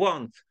 So we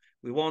want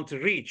to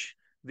reach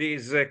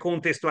this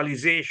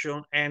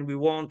contextualization, and we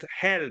want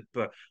help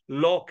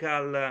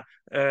local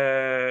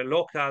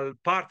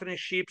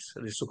partnerships,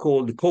 the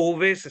so-called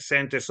COVES,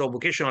 Centers of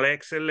Vocational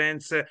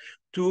Excellence,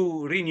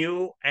 to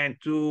renew and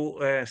to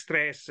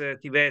stress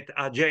Tibet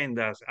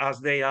agendas as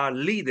they are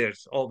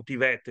leaders of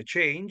Tibet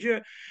change.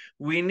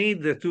 We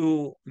need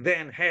to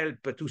then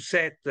help to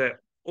set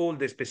all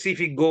the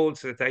specific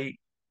goals that I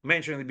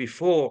mentioned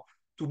before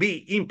to be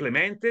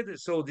implemented.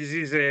 So this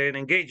is an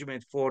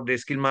engagement for the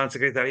Skillman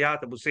Secretariat,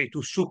 I would say,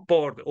 to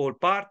support all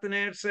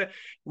partners.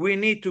 We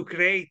need to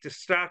create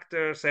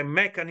structures and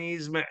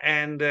mechanisms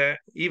and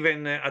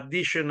even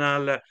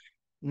additional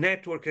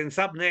network and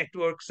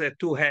sub-networks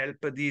to help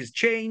this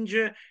change,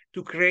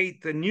 to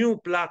create new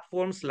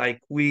platforms like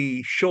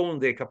we shown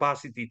the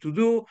capacity to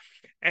do,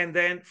 and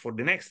then for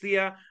the next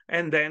year,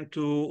 and then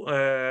to,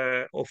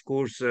 of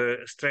course, to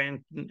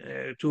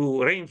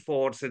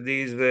reinforce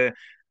this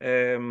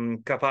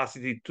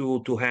capacity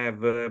to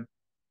have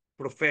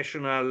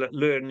professional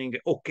learning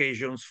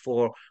occasions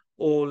for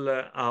all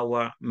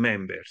our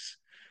members.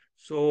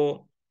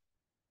 So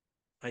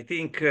I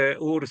think,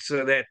 Urs,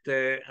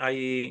 that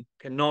I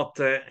cannot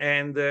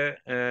end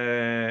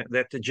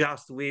that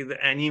just with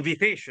an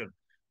invitation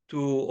to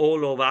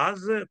all of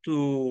us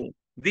to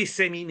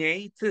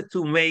disseminate,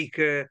 to make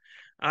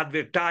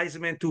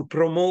advertisement, to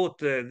promote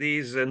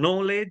this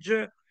knowledge,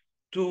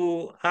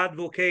 to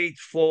advocate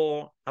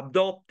for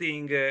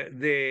adopting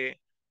the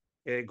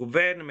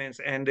governments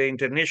and the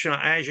international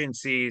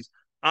agencies,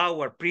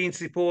 our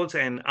principles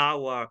and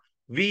our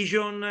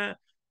vision,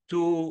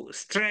 to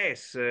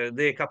stress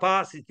the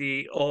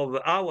capacity of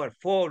our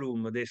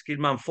forum, the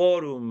Skillman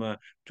Forum,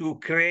 to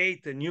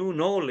create new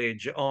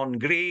knowledge on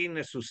green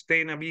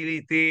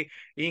sustainability,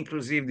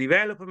 inclusive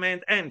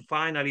development, and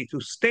finally to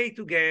stay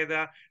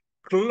together,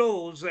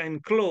 close,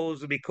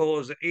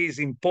 because it is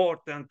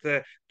important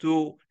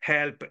to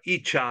help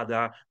each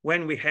other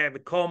when we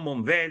have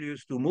common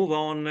values to move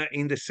on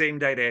in the same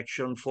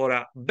direction for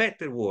a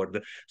better world.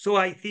 So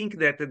I think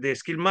that the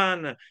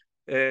Skillman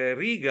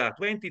Riga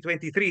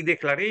 2023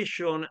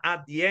 declaration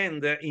at the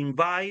end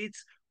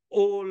invites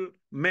all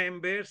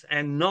members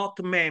and not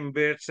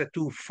members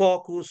to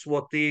focus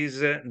what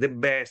is the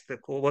best,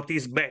 what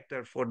is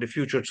better for the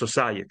future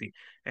society.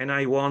 And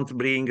I want to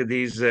bring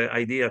this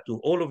idea to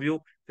all of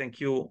you. Thank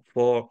you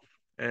for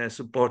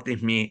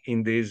supporting me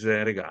in this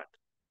regard.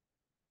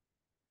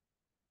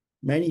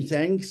 Many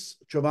thanks,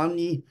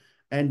 Giovanni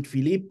and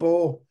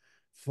Filippo,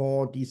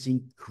 for this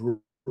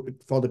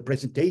for the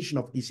presentation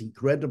of this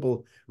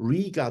incredible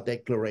Riga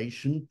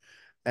declaration.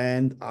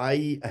 And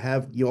I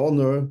have the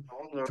honor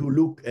to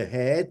look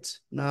ahead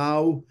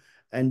now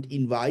and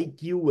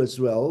invite you as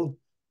well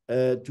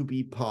to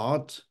be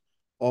part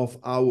of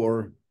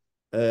our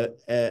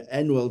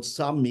annual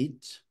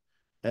summit.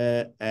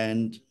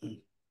 And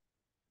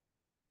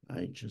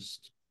I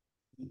just,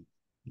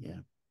 yeah,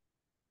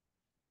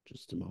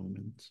 just a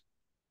moment.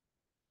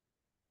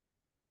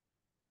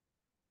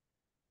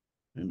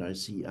 And I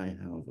see I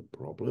have a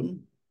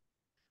problem.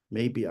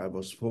 Maybe I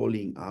was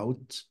falling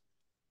out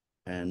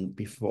and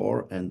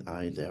before, and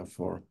I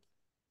therefore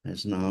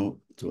has now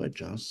to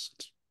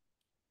adjust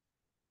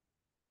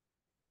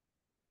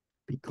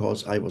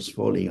because I was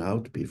falling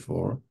out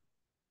before.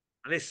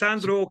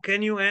 Alessandro,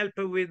 can you help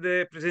with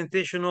the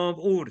presentation of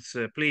Urs,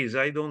 please?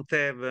 I don't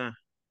have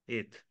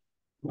it.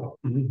 No,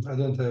 I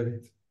don't have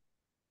it.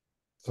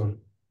 Sorry.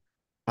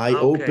 I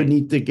open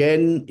it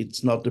again.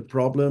 It's not a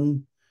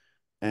problem.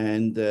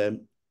 And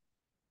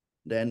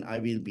then I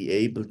will be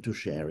able to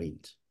share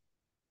it.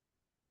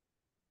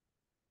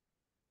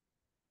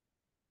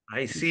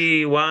 I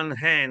see one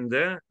hand.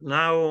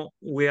 Now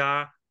we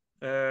are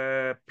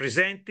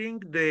presenting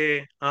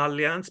the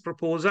Alliance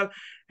proposal.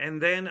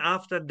 And then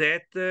after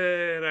that,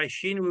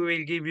 Raishin, we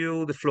will give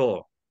you the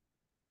floor.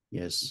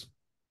 Yes.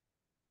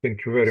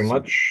 Thank you very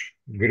much.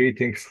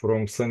 Greetings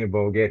from sunny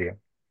Bulgaria.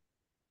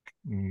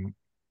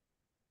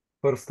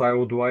 First, I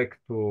would like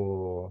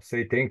to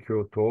say thank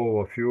you to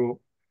all of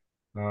you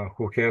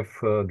who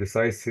have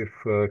decisive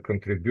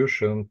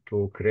contribution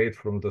to create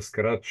from the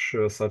scratch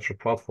such a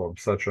platform,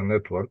 such a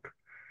network.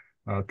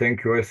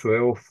 Thank you as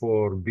well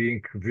for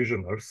being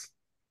visionaries,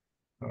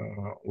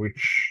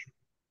 which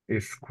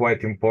is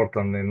quite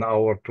important in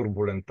our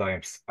turbulent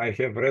times. I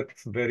have read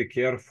very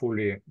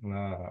carefully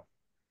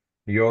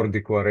your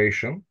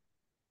declaration,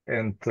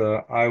 and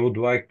I would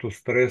like to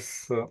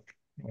stress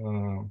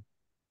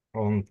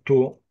on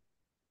two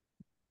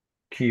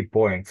key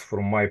points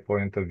from my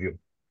point of view.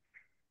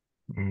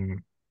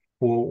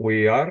 Who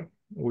we are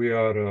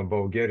a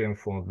Bulgarian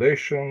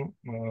foundation,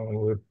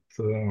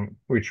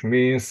 which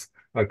means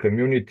a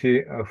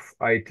community of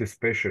IT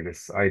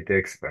specialists, IT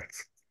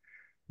experts.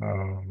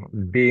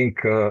 Being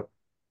a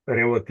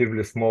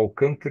relatively small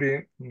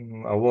country,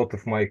 a lot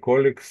of my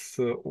colleagues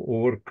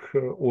work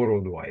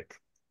worldwide,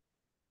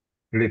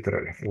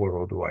 literally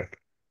worldwide,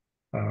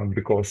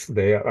 because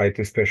they are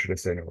IT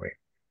specialists anyway.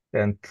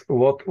 And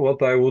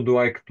what I would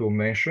like to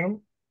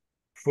mention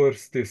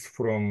first is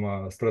from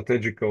a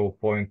strategical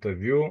point of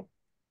view,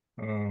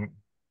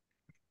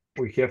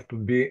 we have to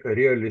be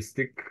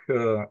realistic.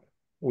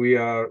 We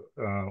are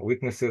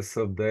witnesses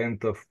of the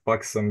end of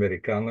Pax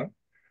Americana,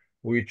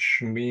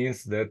 which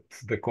means that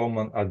the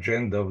common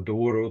agenda of the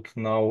world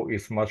now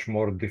is much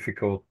more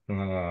difficult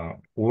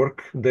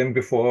work than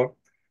before.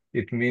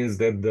 It means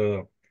that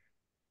the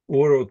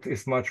world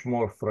is much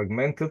more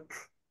fragmented,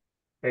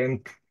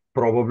 and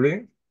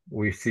probably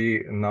we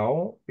see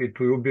now it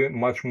will be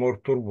much more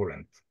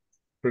turbulent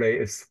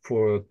place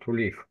to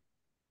live.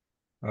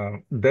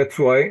 That's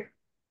why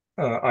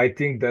I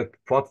think that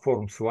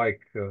platforms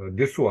like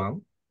this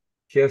one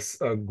has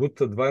a good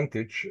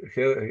advantage.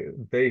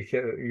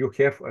 You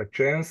have a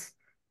chance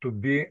to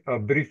be a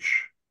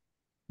bridge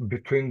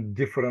between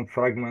different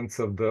fragments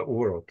of the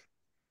world,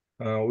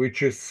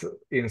 which is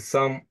in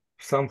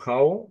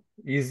somehow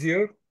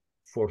easier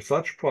for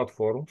such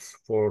platforms,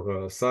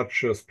 for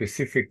such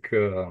specific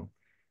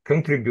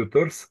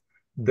contributors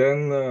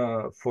than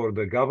for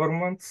the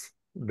governments,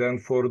 than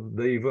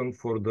even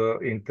for the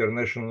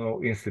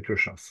international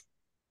institutions,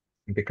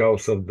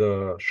 because of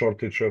the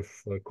shortage of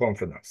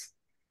confidence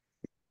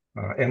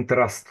and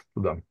trust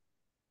to them,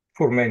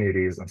 for many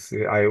reasons.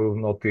 I will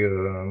not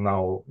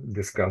now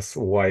discuss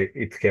why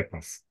it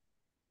happens.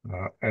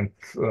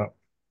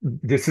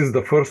 This is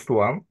the first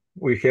one.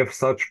 We have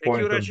such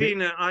point of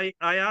view. I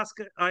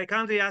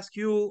kindly ask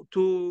you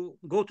to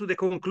go to the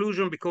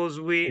conclusion because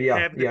we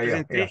have the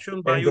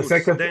presentation by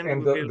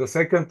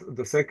Urs.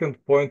 The second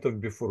point of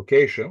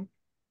bifurcation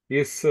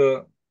is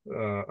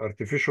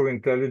artificial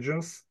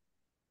intelligence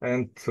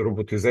and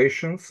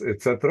robotizations,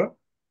 etc.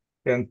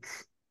 And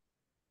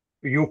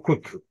you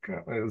could,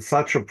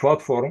 such a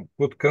platform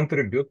could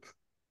contribute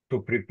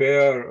to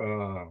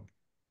prepare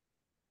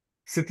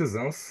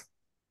citizens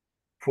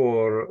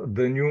for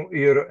the new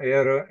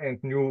era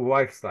and new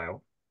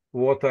lifestyle.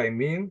 What I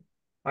mean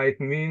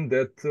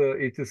that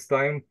it is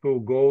time to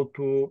go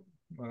to,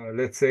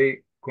 let's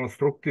say,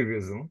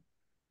 constructivism,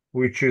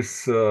 which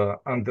is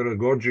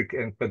andragogic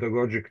and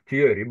pedagogic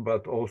theory,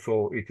 but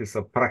also it is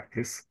a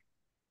practice,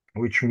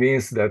 which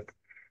means that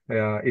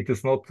it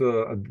is not,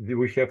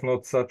 we have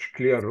not such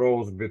clear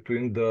roles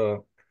between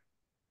the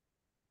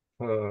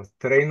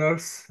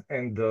trainers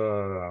and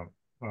the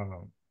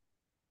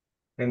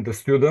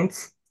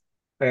students.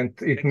 And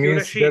it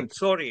means that...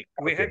 Sorry,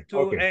 we have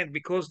to add,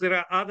 because there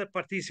are other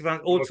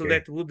participants also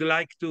that would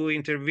like to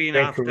intervene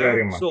after. Thank you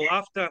very much. So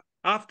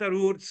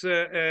afterwards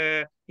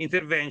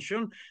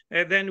intervention,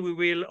 then we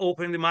will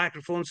open the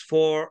microphones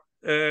for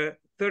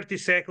 30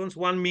 seconds,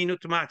 1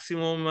 minute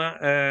maximum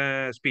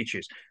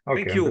speeches.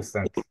 Thank you.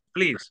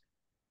 Please.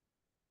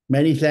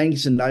 Many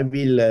thanks, and I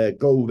will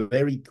go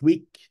very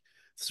quick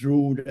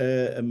through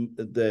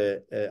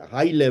the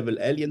high-level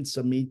Alliance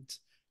Summit.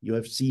 You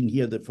have seen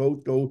here the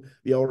photo.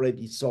 We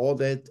already saw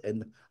that,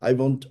 and I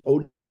want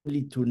only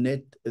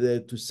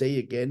to say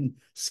again,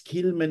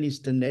 Skillman is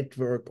the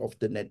network of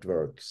the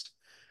networks.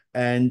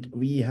 And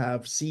we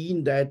have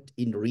seen that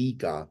in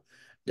Riga,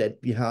 that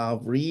we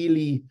have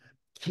really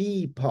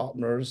key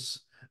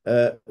partners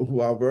who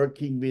are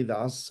working with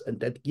us, and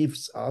that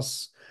gives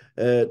us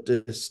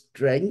the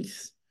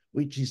strength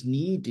which is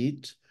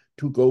needed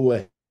to go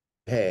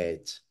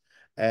ahead.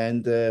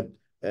 And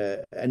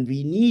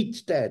we need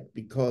that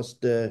because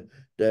the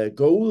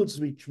goals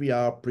which we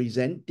are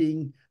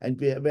presenting and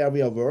where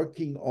we are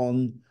working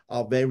on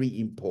are very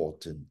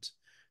important.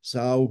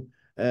 So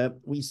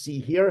we see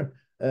here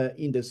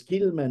in the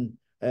Skillman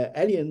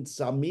Alliance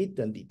Summit,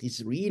 and it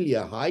is really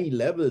a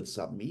high-level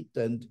summit,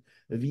 and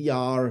we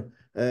are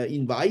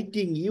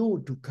inviting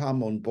you to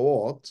come on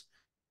board.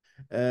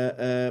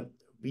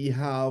 We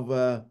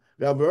are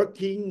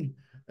working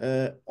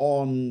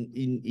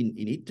in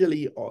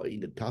Italy or in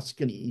the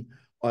Tuscany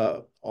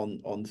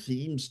on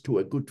themes to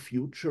a good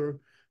future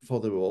for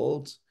the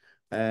world.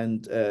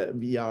 And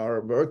we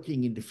are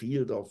working in the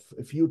field of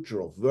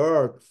future of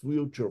work,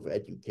 future of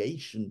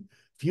education,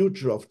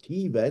 future of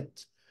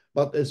TVET,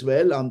 but as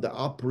well on the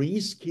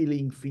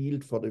up-reskilling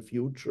field for the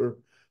future,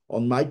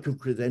 on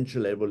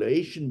micro-credential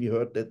evaluation. We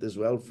heard that as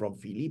well from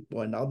Filippo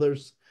and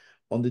others.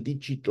 On the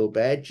digital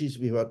badges,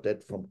 we heard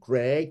that from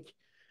Craig.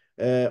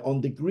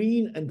 On the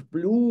green and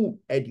blue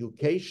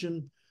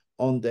education,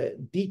 on the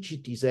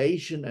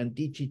digitization and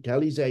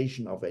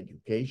digitalization of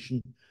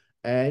education,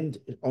 and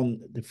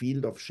on the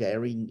field of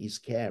sharing is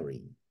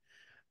caring.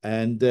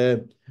 And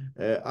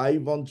I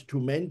want to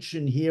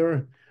mention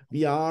here,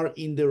 we are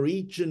in the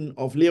region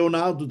of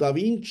Leonardo da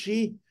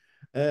Vinci.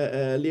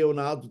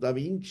 Leonardo da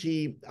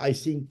Vinci, I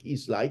think,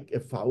 is like a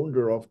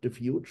founder of the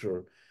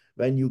future.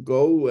 When you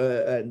go,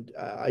 and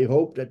I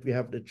hope that we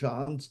have the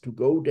chance to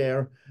go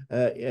there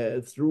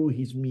through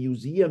his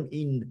museum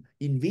in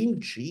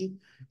Vinci,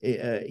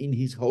 in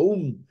his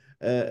home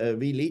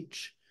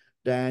village,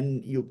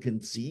 then you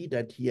can see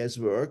that he has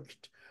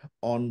worked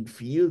on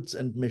fields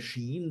and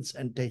machines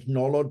and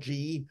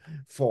technology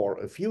for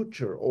a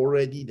future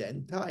already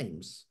then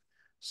times.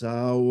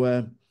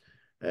 So,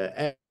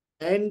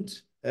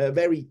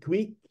 very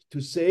quick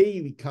to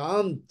say, we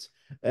can't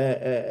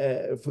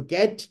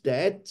forget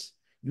that.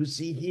 You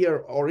see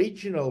here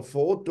original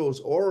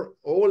photos, or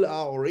all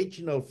our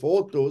original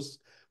photos,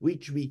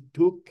 which we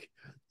took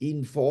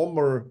in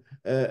former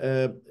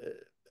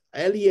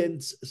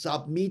Alliance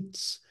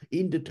submits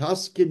in the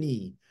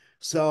Tuscany.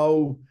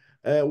 So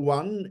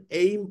one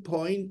aim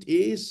point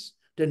is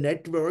the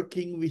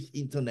networking with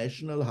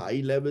international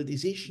high-level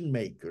decision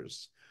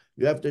makers.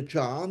 You have the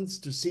chance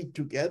to sit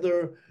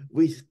together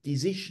with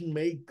decision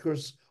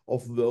makers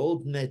of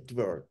world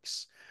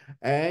networks.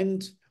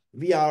 And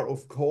we are,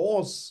 of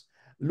course,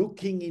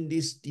 looking in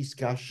this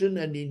discussion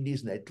and in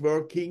this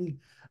networking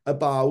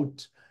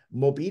about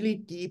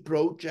mobility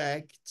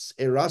projects,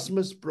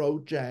 Erasmus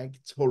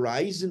projects,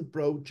 Horizon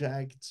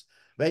projects.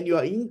 When you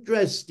are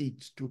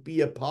interested to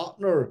be a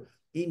partner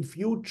in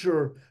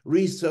future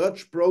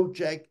research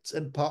projects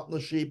and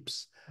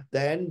partnerships,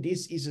 then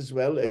this is as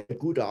well a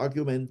good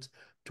argument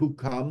to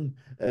come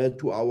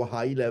to our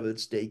high-level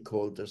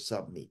stakeholder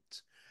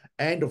summit.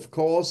 And of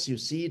course, you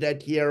see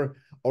that here,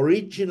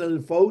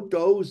 original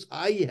photos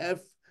I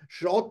have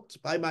shot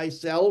by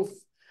myself.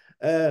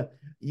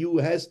 You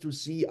has to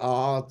see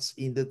arts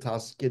in the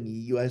Tuscany.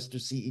 You has to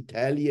see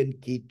Italian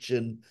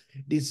kitchen.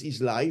 This is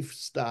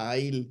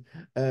lifestyle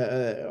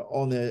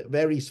on a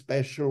very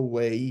special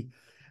way.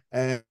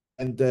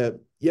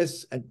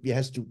 Yes, and we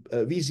has to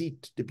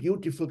visit the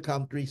beautiful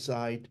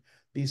countryside.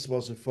 This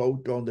was a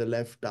photo on the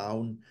left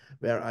down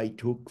where I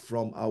took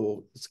from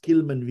our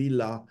Skillman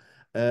Villa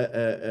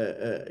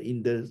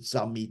in the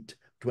summit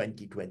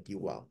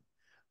 2021.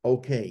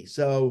 Okay,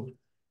 so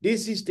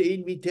this is the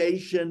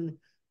invitation.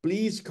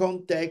 Please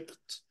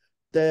contact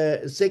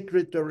the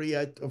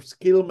Secretariat of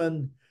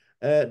Skillman.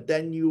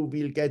 Then you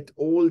will get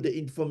all the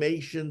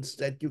informations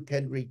that you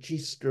can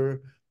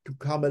register to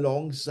come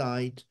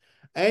alongside.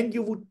 And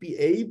you would be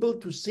able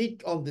to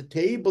sit on the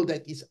table.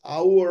 That is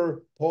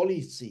our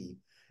policy,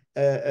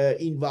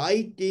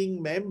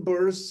 inviting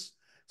members,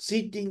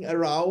 sitting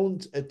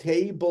around a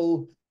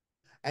table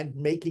and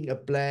making a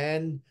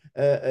plan,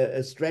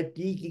 a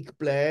strategic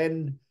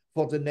plan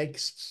for the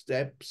next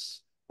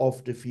steps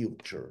of the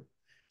future.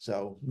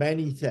 So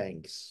many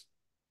thanks.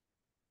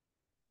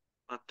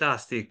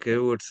 Fantastic,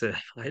 Urs.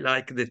 I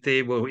like the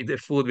table with the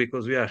food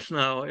because we are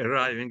now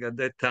arriving at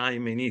that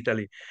time in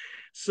Italy.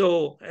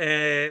 So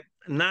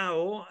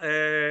now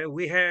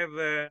we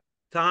have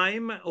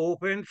time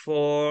open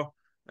for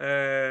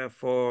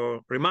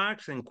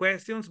remarks and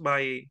questions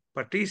by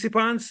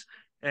participants.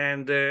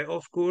 And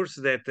of course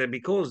that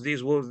because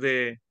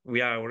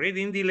we are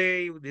already in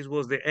delay, this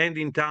was the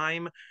ending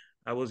time.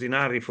 I was in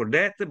a hurry for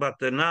that, but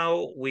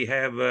now we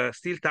have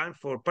still time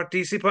for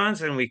participants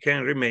and we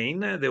can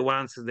remain. The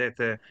ones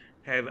that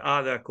have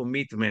other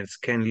commitments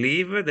can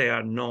leave. They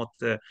are not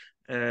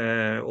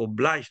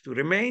obliged to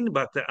remain,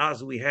 but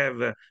as we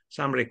have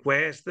some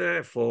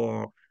requests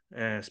for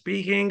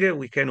speaking,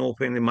 we can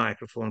open the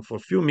microphone for a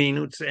few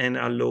minutes and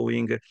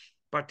allowing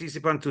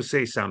participants to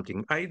say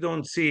something. I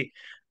don't see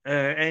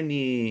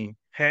any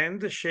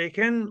hand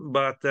shaken,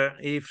 but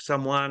if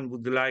someone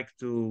would like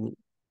to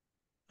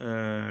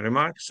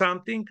remark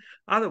something,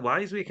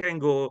 otherwise we can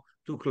go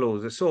to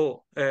close.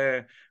 So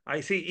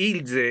I see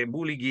Ilze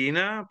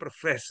Buligina,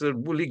 Professor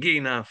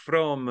Buligina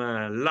from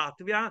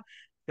Latvia.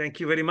 Thank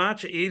you very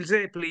much.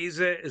 Ilze,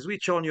 please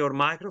switch on your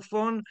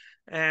microphone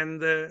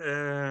and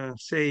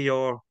say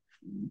your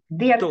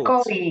Dear thoughts.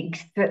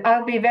 colleagues,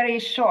 I'll be very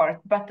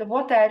short, but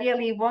what I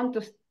really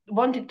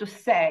wanted to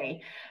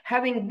say,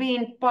 having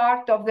been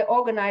part of the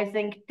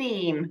organizing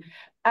team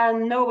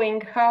and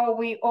knowing how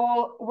we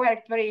all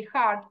worked very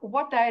hard,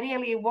 what I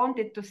really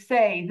wanted to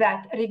say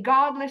that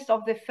regardless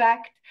of the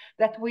fact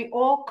that we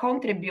all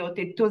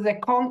contributed to the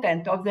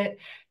content of the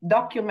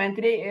document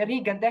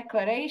Riga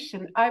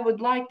Declaration, I would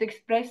like to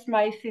express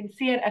my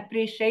sincere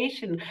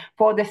appreciation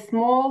for the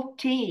small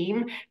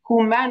team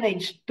who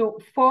managed to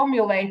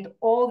formulate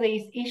all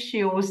these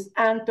issues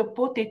and to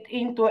put it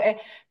into a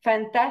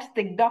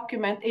fantastic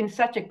document in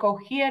such a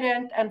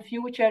coherent and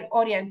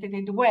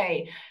future-oriented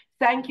way.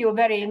 Thank you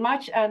very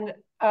much, and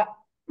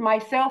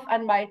myself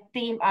and my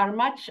team are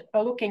much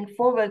looking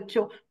forward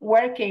to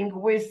working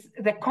with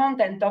the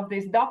content of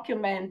this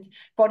document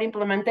for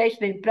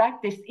implementation in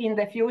practice in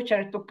the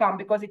future to come,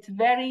 because it's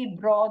very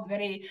broad,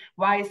 very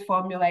wise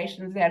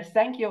formulations there.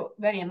 Thank you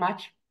very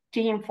much,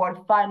 team, for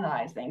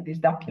finalizing this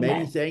document.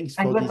 Many thanks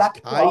and for good these luck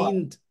to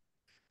all.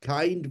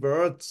 kind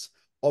words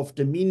of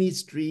the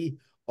Ministry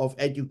of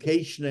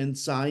Education and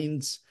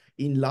Science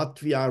in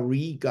Latvia,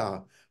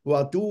 Riga, who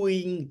are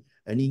doing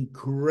an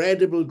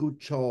incredible good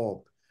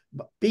job.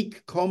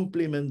 Big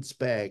compliments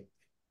back.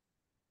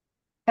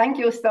 Thank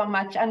you so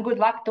much, and good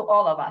luck to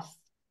all of us.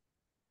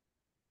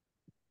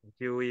 Thank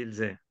you,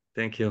 Ilze.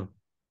 Thank you.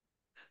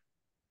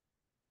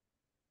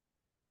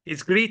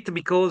 It's great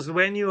because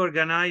when you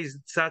organize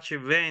such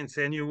events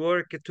and you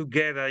work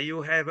together,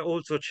 you have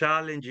also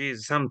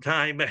challenges.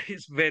 Sometimes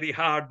it's very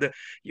hard.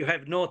 You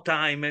have no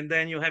time and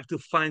then you have to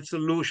find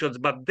solutions,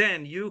 but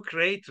then you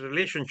create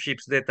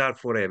relationships that are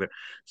forever.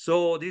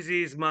 So this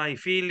is my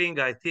feeling.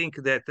 I think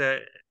that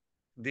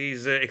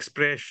this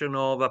expression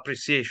of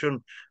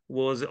appreciation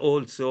was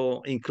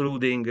also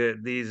including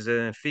this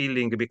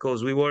feeling,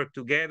 because we work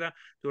together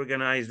to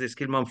organize the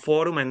Skillman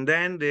Forum, and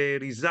then the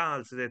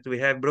results that we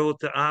have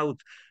brought out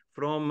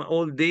from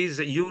all this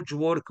huge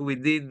work we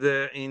did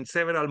in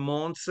several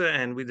months,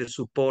 and with the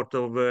support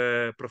of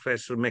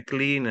Professor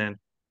McLean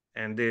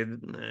and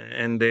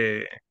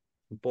the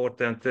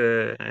important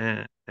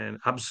and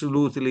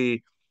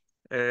absolutely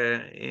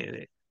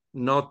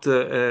not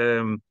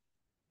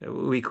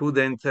we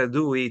couldn't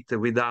do it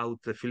without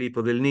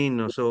Filippo Del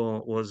Nino. So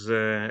it was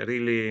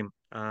really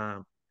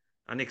a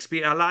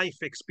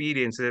life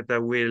experience that I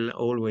will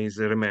always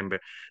remember.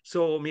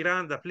 So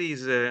Miranda,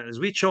 please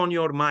switch on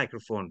your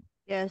microphone.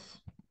 Yes.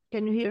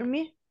 Can you hear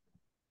me?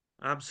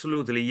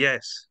 Absolutely,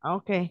 yes.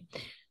 Okay.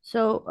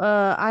 So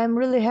I'm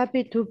really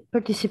happy to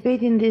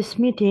participate in this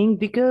meeting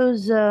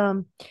because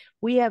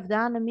we have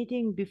done a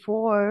meeting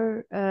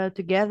before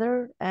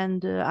together,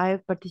 and I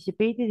have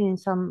participated in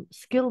some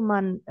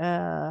Skillman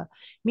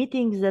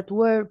meetings that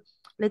were,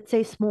 let's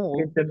say,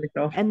 small.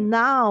 And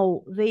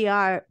now they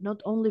are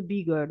not only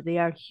bigger, they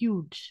are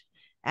huge.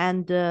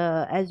 And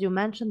as you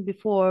mentioned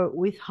before,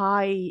 with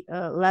high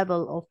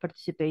level of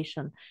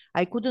participation.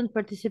 I couldn't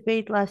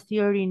participate last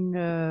year in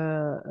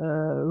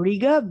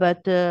Riga,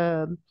 but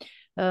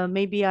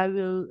maybe I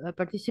will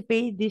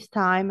participate this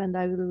time, and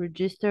I will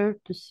register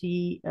to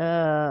see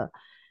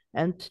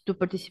and to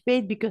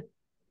participate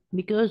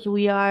because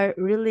we are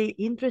really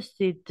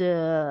interested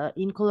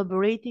in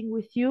collaborating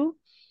with you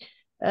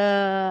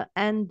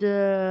and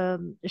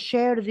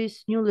share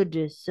these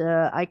knowledges.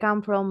 I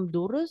come from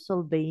Durrës,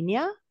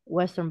 Albania,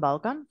 Western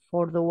Balkan.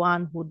 For the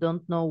one who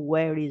don't know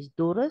where is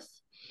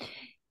Durrës,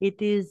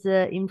 it is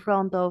in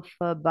front of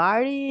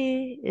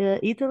Bari,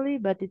 Italy,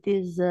 but it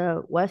is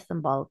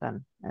Western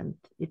Balkan, and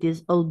it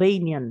is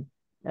Albanian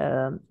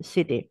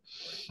city.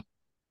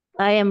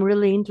 I am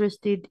really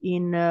interested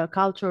in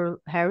cultural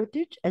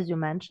heritage, as you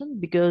mentioned,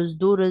 because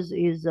Durrës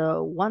is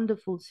a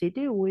wonderful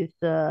city with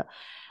a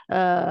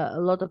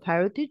lot of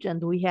heritage,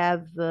 and we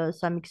have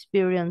some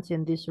experience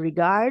in this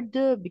regard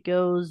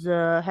because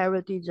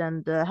heritage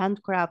and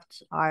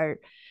handcrafts are,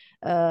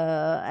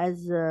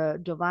 as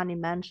Giovanni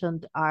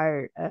mentioned,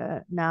 are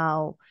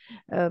now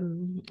a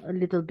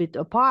little bit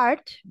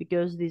apart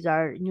because these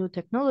are new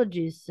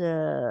technologies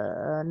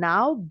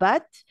now,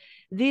 but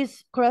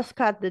this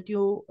crosscut that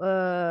you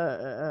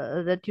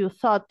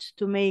thought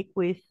to make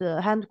with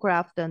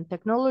handcraft and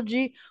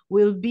technology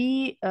will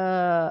be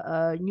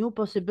a new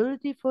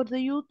possibility for the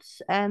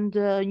youths, and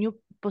a new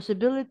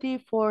possibility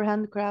for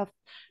handcraft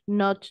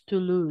not to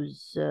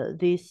lose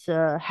this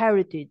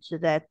heritage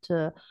that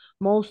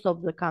most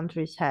of the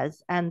countries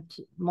has, and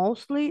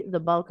mostly the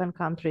Balkan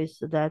countries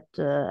that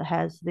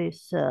has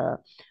this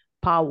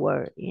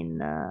power in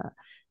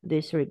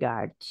this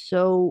regard.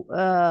 So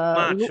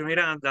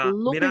Miranda.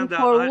 looking Miranda,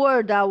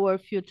 forward our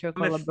future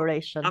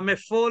collaboration. I'm a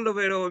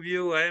follower of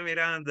you,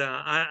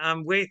 Miranda.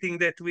 I'm waiting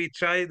that we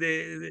try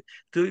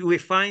we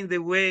find the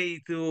way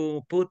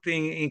to put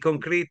in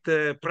concrete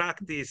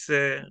practice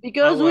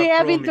because we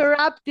have promise.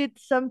 interrupted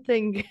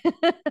something.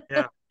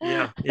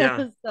 Yeah.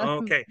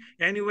 Okay.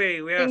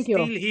 Anyway, we are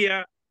still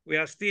here. We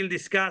are still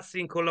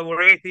discussing,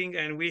 collaborating,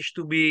 and wish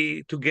to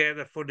be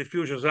together for the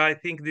future. So I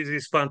think this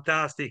is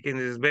fantastic and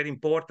is very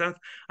important.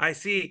 I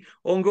see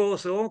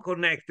Ongoso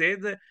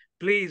connected.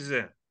 Please.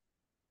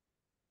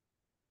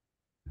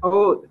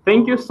 Oh,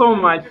 thank you so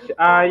much.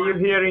 Are you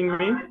hearing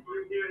me?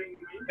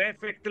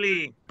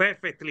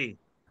 Perfectly.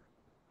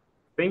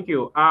 Thank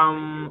you.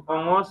 I'm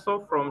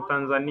also from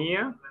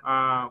Tanzania,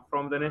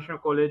 from the National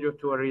College of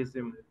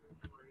Tourism.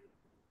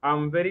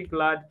 I'm very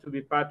glad to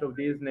be part of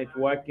this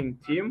networking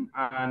team,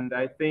 and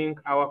I think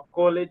our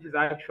college is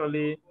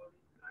actually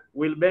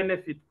will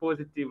benefit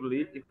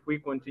positively if we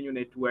continue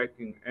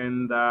networking.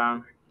 And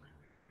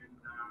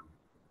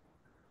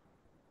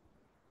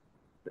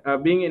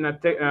being in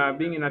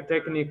a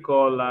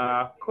technical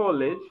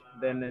college,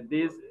 then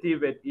these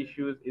TVET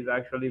issues is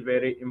actually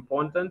very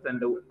important,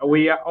 and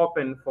we are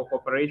open for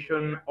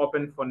cooperation,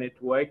 open for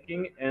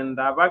networking, and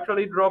I've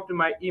actually dropped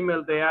my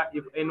email there.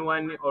 If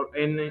anyone or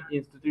any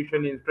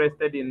institution is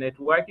interested in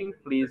networking,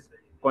 please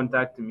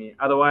contact me.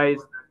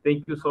 Otherwise,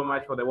 thank you so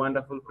much for the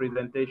wonderful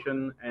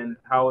presentation and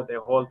how the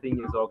whole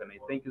thing is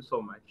organized. Thank you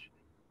so much.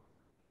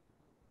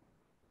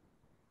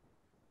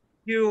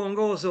 You,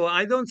 Ongoso.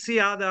 I don't see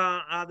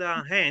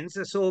other hands.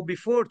 So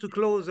before to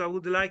close, I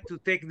would like to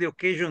take the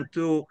occasion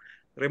to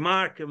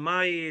remark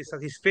my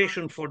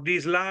satisfaction for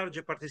this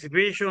large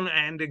participation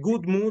and the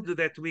good mood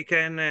that we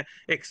can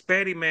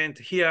experiment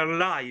here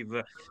live.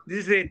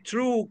 This is a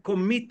true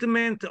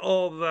commitment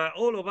of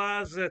all of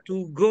us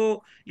to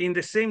go in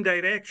the same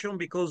direction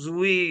because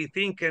we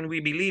think and we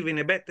believe in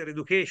a better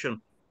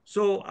education.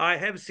 So I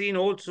have seen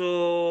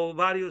also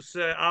various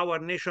our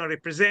national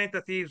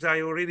representatives.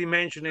 I already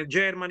mentioned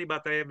Germany,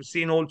 but I have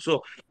seen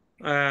also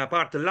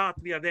part of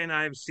Latvia. Then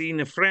I have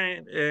seen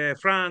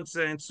France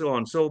and so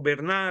on. So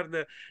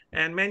Bernard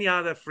and many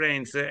other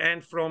friends.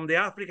 And from the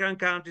African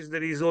countries,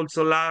 there is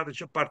also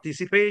large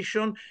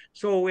participation.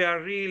 So we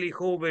are really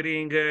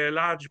covering a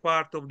large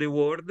part of the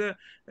world.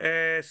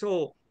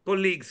 So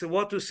colleagues,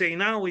 what to say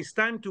now is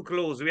time to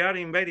close. We are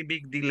in very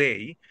big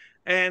delay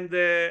and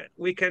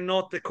we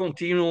cannot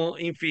continue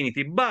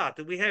infinity.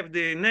 But we have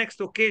the next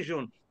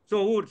occasion.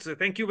 So Urs,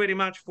 thank you very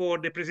much for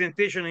the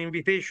presentation and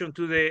invitation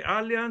to the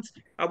Alliance.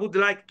 I would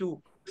like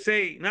to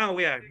say now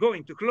we are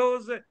going to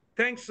close.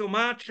 Thanks so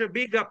much. A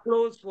big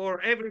applause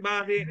for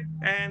everybody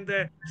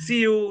and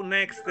see you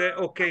next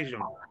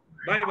occasion.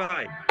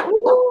 Bye-bye.